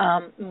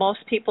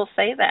 most people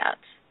say that.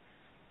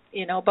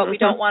 But we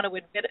don't want to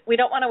admit it. We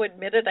don't want to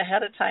admit it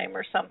ahead of time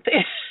or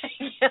something.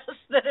 Yes,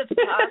 that it's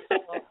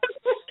possible.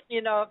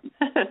 It's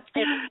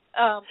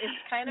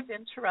kind of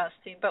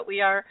interesting, but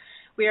we are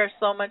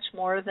so much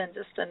more than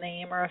just a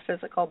name or a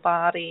physical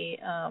body.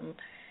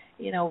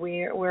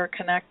 We're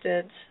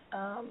connected.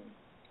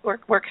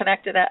 We're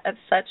connected at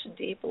such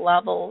deep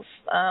levels.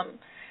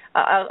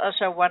 I'll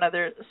share one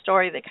other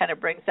story that kind of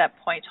brings that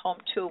point home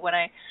too. When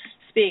I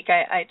speak,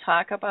 I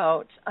talk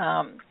about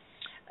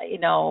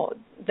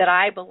that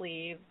I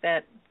believe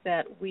that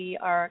we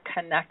are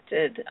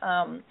connected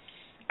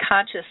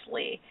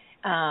consciously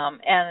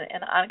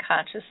and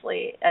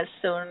unconsciously as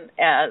soon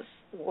as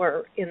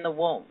we're in the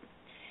womb,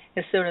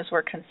 as soon as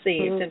we're conceived.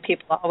 Mm-hmm. And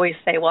people always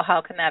say, well,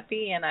 how can that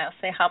be? And I'll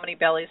say, how many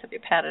bellies have you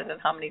patted and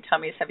how many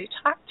tummies have you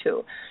talked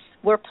to?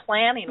 We're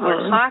planning,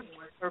 we're talking,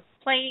 we're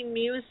playing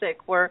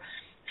music, we're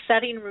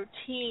setting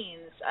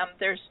routines.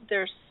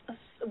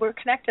 We're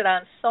connected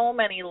on so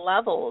many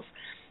levels.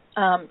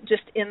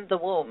 Just in the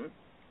womb,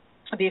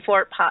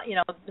 before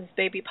this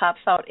baby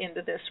pops out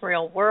into this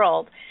real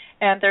world,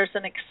 and there's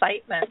an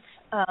excitement,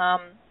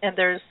 and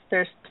there's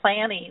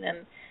planning,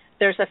 and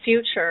there's a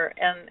future,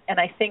 and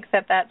I think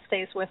that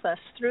stays with us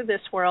through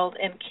this world,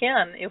 and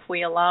can, if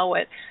we allow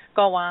it,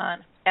 go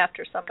on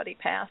after somebody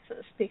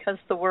passes, because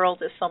the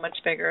world is so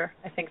much bigger,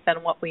 I think,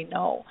 than what we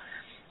know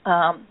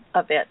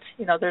of it.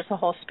 There's a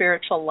whole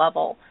spiritual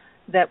level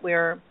that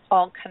we're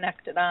all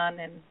connected on,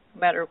 and no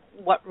matter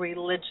what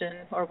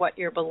religion or what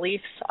your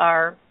beliefs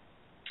are,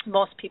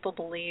 most people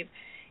believe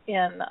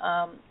in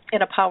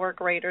a power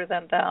greater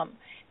than them.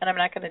 And I'm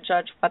not going to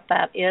judge what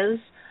that is,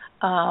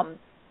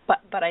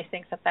 but I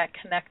think that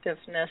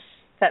connectiveness,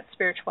 that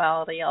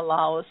spirituality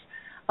allows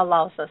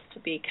us to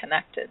be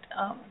connected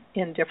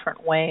in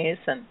different ways.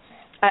 And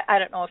I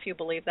don't know if you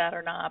believe that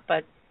or not,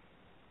 but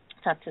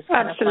that's just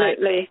kind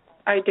absolutely,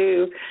 I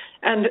do.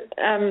 And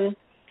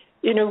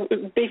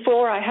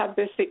before I had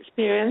this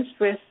experience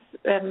with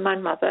my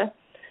mother,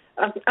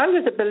 I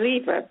was a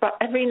believer, but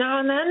every now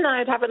and then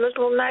I'd have a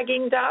little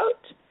nagging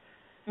doubt.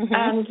 Mm-hmm.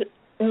 And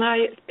my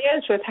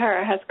experience with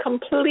her has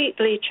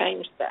completely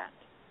changed that.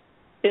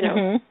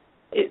 Mm-hmm.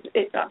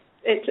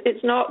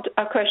 It's not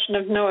a question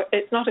of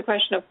it's not a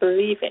question of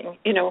believing.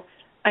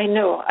 I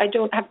know I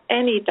don't have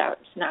any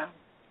doubts now.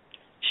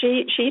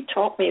 She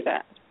taught me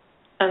that,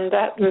 and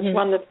that was mm-hmm.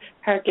 one of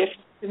her gifts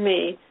to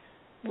me,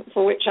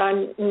 for which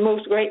I'm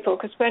most grateful,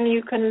 because when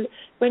you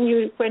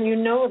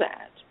know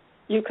that,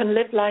 you can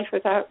live life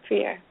without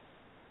fear.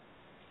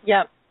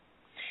 Yep.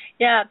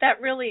 Yeah,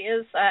 that really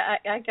is.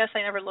 I guess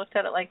I never looked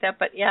at it like that,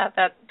 but yeah,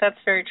 that's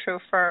very true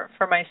for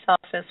myself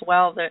as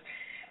well. That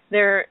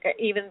there,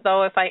 even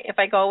though if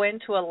I go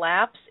into a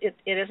lapse, it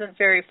isn't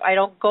very. I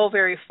don't go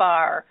very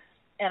far,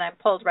 and I'm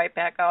pulled right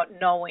back out,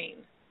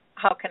 knowing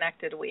how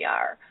connected we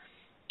are.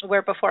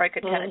 Where before I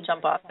could kind of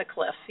jump off the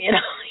cliff, and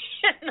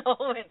do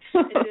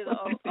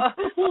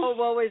the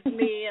woe is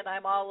me, and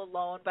I'm all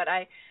alone. But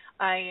I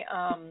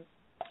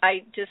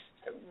just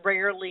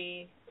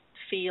rarely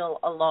feel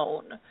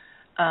alone,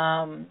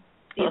 and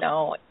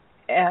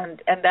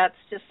that's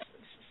just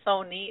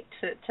so neat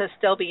to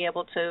still be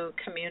able to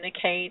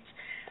communicate.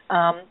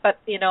 But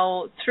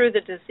through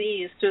the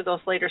disease, through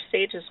those later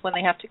stages when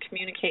they have to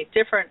communicate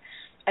different,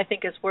 I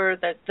think is where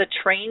the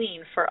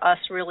training for us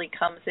really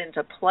comes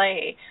into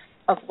play,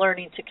 of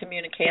learning to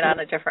communicate on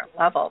a different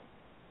level.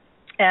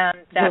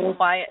 And that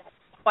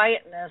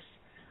quietness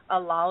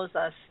allows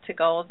us to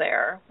go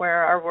there,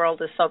 where our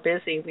world is so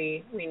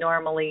busy, we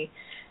normally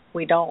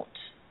we don't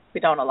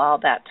allow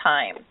that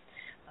time.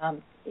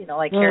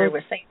 Like Carrie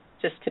was saying,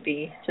 just to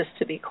be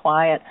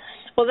quiet.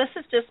 Well, this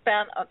has just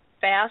been a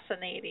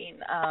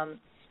fascinating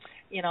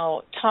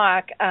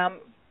talk.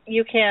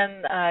 You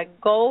can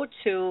go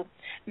to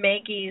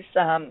Maggie's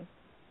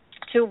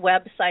two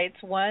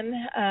websites. One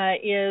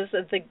is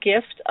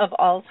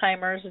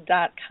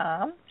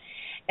thegiftofalzheimers.com,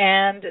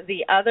 and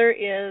the other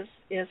is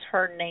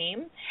her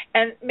name.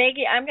 And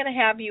Maggie, I'm going to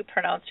have you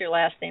pronounce your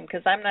last name,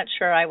 because I'm not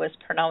sure I was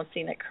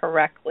pronouncing it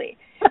correctly.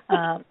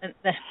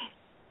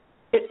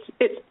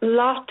 It's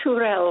La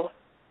Tourelle.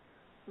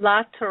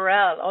 La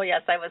Tourelle. Oh,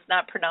 yes, I was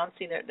not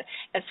pronouncing it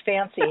as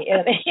fancy.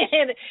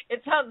 And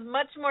it sounds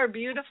much more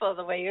beautiful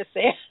the way you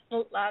say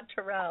it, La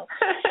Tourelle.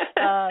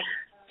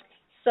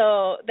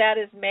 So that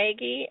is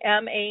Maggie,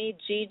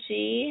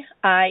 Maggie,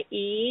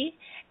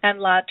 and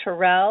La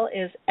Tourelle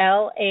is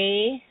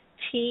LATOURELLE.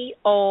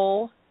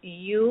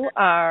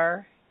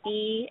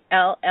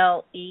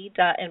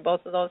 And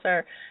both of those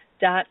are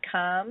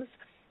 .coms.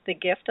 The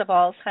Gift of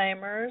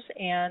Alzheimer's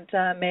and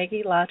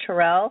Maggie La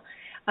Tourelle.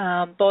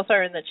 Both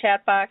are in the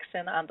chat box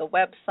and on the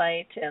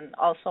website and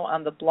also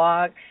on the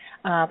blog.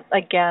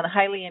 Again,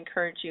 highly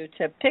encourage you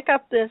to pick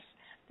up this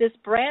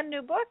brand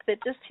new book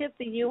that just hit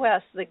the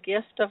U.S., The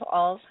Gift of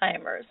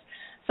Alzheimer's.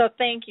 So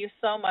thank you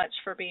so much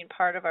for being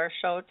part of our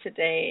show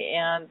today.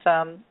 And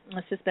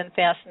this has been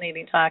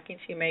fascinating talking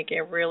to you, Maggie. I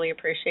really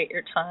appreciate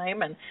your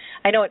time. And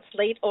I know it's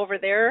late over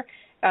there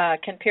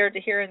compared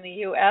to here in the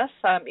U.S.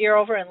 You're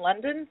over in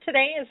London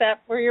today. Is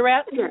that where you're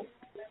at? Yes.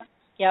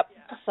 Yep.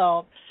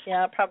 So,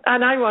 yeah, probably.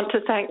 And I want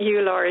to thank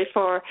you, Laurie,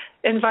 for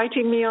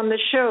inviting me on the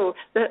show.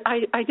 That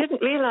I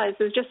didn't realize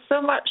there's just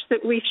so much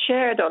that we've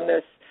shared on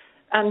this.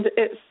 And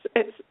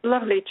it's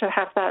lovely to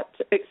have that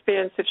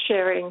experience of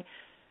sharing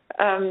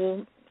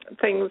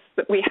things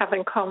that we have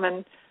in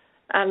common.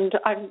 And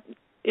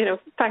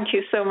thank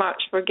you so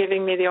much for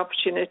giving me the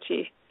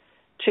opportunity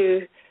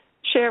to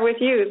share with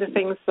you the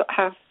things that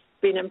have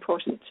been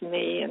important to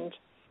me, and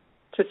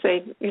to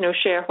say,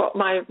 share what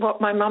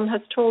my mum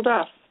has told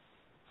us.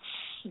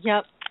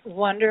 Yep,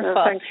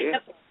 wonderful. Thank you.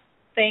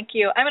 Thank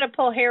you. I'm going to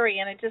pull Harry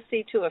in and just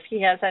see too if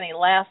he has any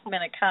last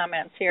minute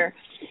comments here.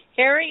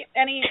 Harry,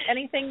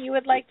 anything you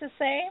would like to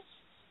say?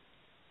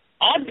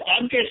 I'm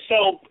just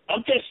so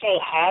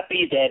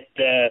happy that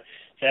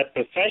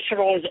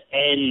professionals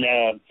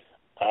and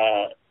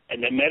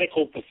the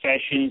medical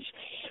professions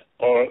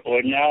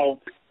are now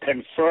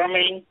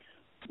confirming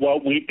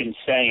what we've been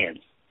saying.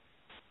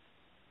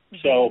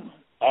 So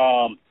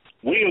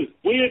we're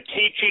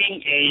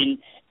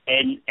teaching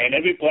and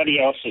everybody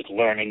else is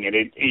learning, and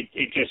it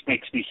just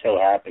makes me so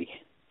happy.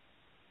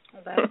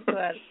 Well, that's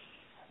good.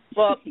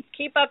 Well,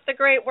 keep up the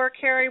great work,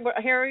 Harry.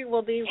 Harry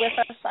will be with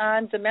us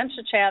on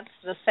Dementia Chats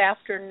this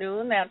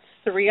afternoon. That's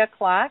 3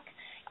 o'clock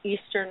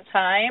Eastern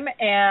Time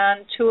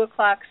and 2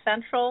 o'clock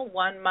Central,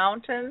 1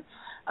 Mountain,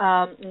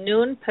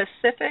 noon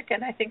Pacific,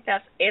 and I think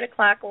that's 8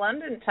 o'clock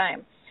London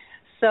time.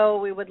 So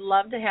we would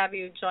love to have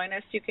you join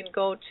us. You can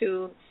go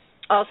to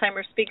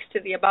Alzheimer Speaks to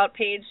the About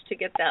page to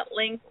get that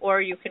link, or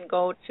you can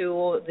go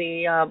to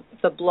the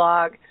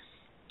blog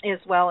as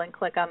well and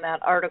click on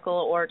that article,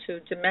 or to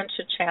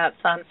Dementia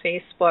Chats on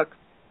Facebook.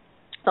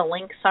 The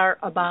links are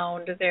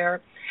abound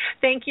there.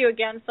 Thank you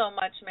again so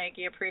much,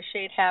 Maggie.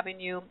 Appreciate having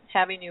you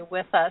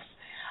with us.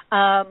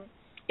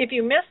 If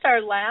you missed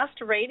our last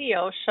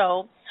radio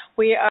show,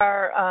 we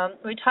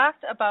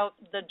talked about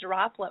the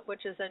Droplet,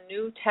 which is a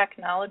new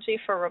technology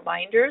for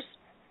reminders,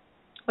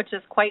 which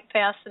is quite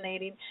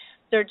fascinating.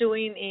 They're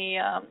doing a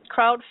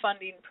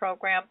crowdfunding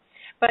program,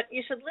 but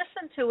you should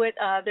listen to it.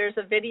 There's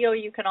a video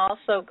you can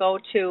also go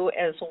to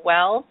as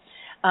well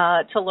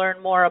to learn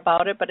more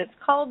about it, but it's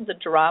called the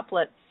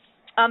Droplet.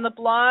 On the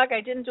blog,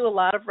 I didn't do a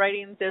lot of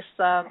writing this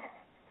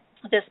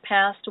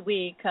past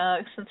week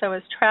since I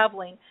was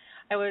traveling.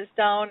 I was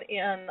down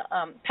in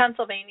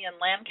Pennsylvania and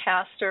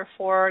Lancaster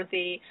for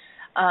the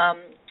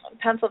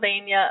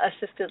Pennsylvania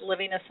Assisted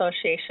Living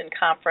Association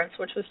Conference,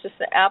 which was just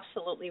an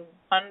absolutely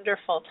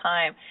wonderful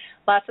time.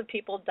 Lots of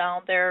people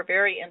down there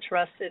very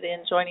interested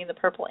in joining the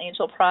Purple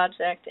Angel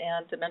Project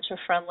and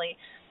dementia-friendly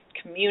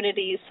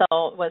communities, so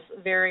it was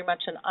very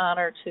much an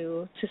honor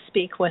to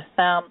speak with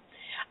them.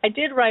 I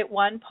did write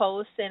one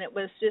post, and it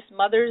was just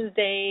Mother's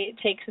Day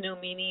takes new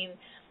meaning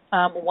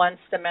once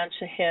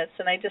dementia hits,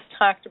 and I just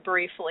talked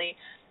briefly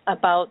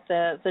about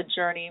the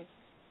journey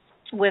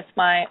with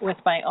my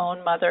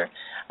own mother.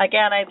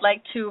 Again, I'd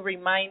like to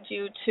remind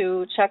you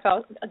to check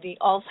out the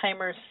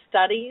Alzheimer's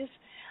studies,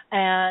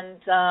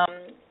 and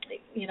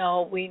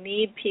we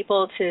need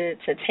people to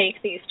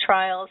take these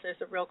trials.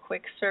 There's a real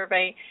quick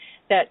survey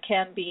that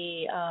can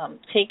be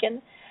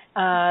taken.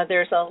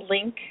 There's a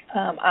link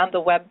on the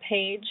web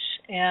page,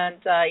 and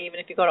even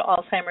if you go to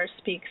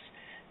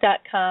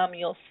alzheimersspeaks.com,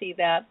 you'll see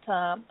that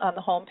on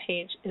the home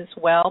page as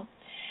well.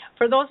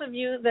 For those of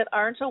you that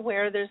aren't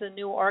aware, there's a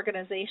new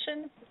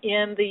organization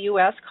in the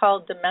U.S.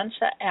 called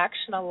Dementia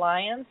Action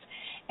Alliance,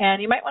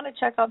 and you might want to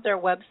check out their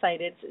website.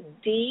 It's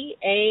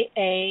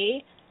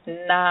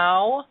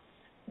daanow.org,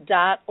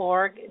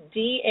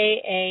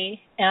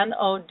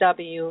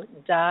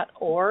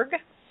 daanow.org.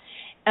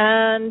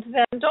 And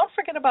then don't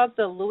forget about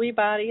the Lewy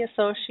Body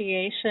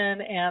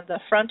Association and the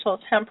Frontal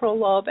Temporal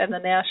Lobe and the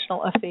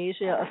National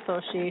Aphasia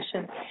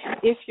Association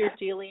if you're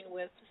dealing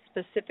with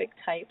specific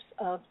types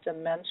of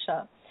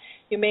dementia.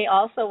 You may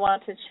also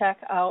want to check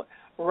out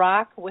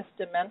Rock with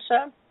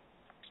Dementia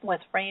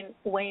with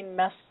Wayne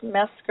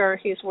Mesker.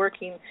 He's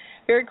working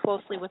very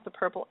closely with the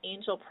Purple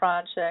Angel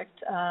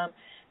Project, and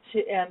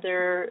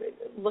they're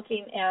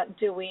looking at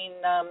doing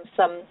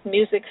some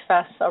music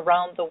fests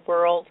around the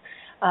world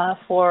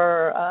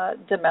for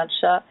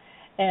dementia,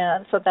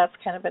 and so that's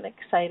kind of an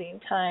exciting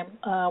time.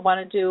 I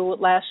want to do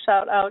last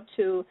shout out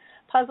to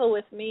Puzzle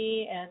With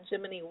Me and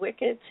Jiminy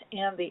Wicket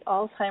and the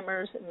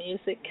Alzheimer's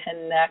Music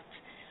Connect.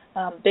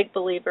 Big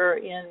believer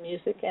in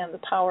music and the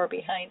power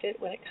behind it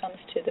when it comes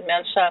to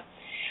dementia.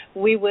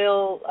 We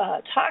will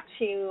talk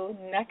to you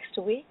next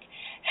week.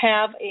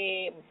 Have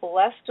a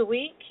blessed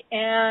week,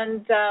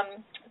 and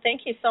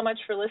thank you so much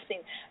for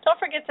listening. Don't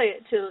forget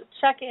to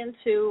check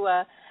into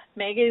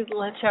Maggie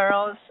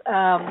Latero's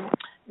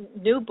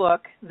new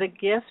book, The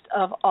Gift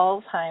of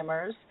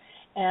Alzheimer's.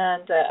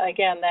 And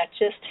again, that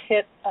just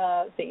hit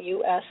the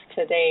U.S.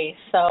 today.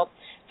 So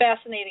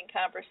fascinating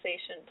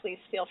conversation. Please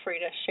feel free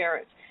to share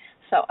it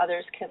so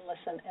others can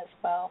listen as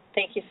well.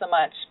 Thank you so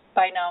much.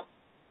 Bye now.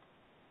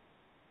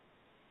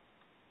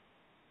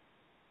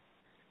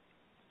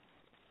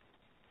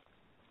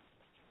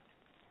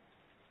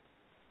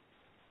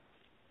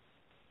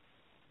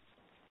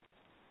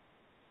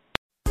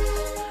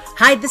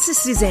 Hi, this is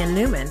Suzanne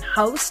Newman,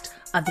 host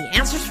of the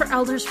Answers for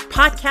Elders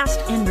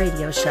podcast and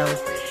radio show.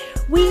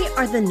 We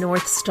are the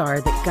North Star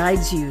that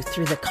guides you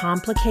through the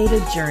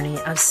complicated journey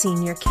of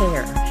senior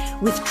care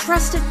with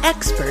trusted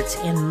experts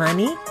in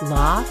money,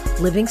 law,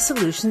 living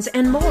solutions,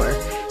 and more.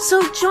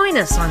 So join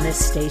us on this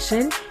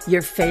station,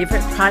 your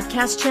favorite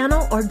podcast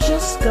channel, or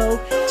just go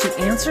to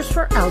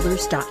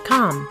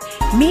AnswersForElders.com.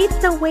 Meet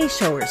the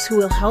Wayshowers who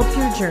will help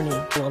your journey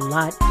go a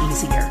lot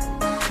easier.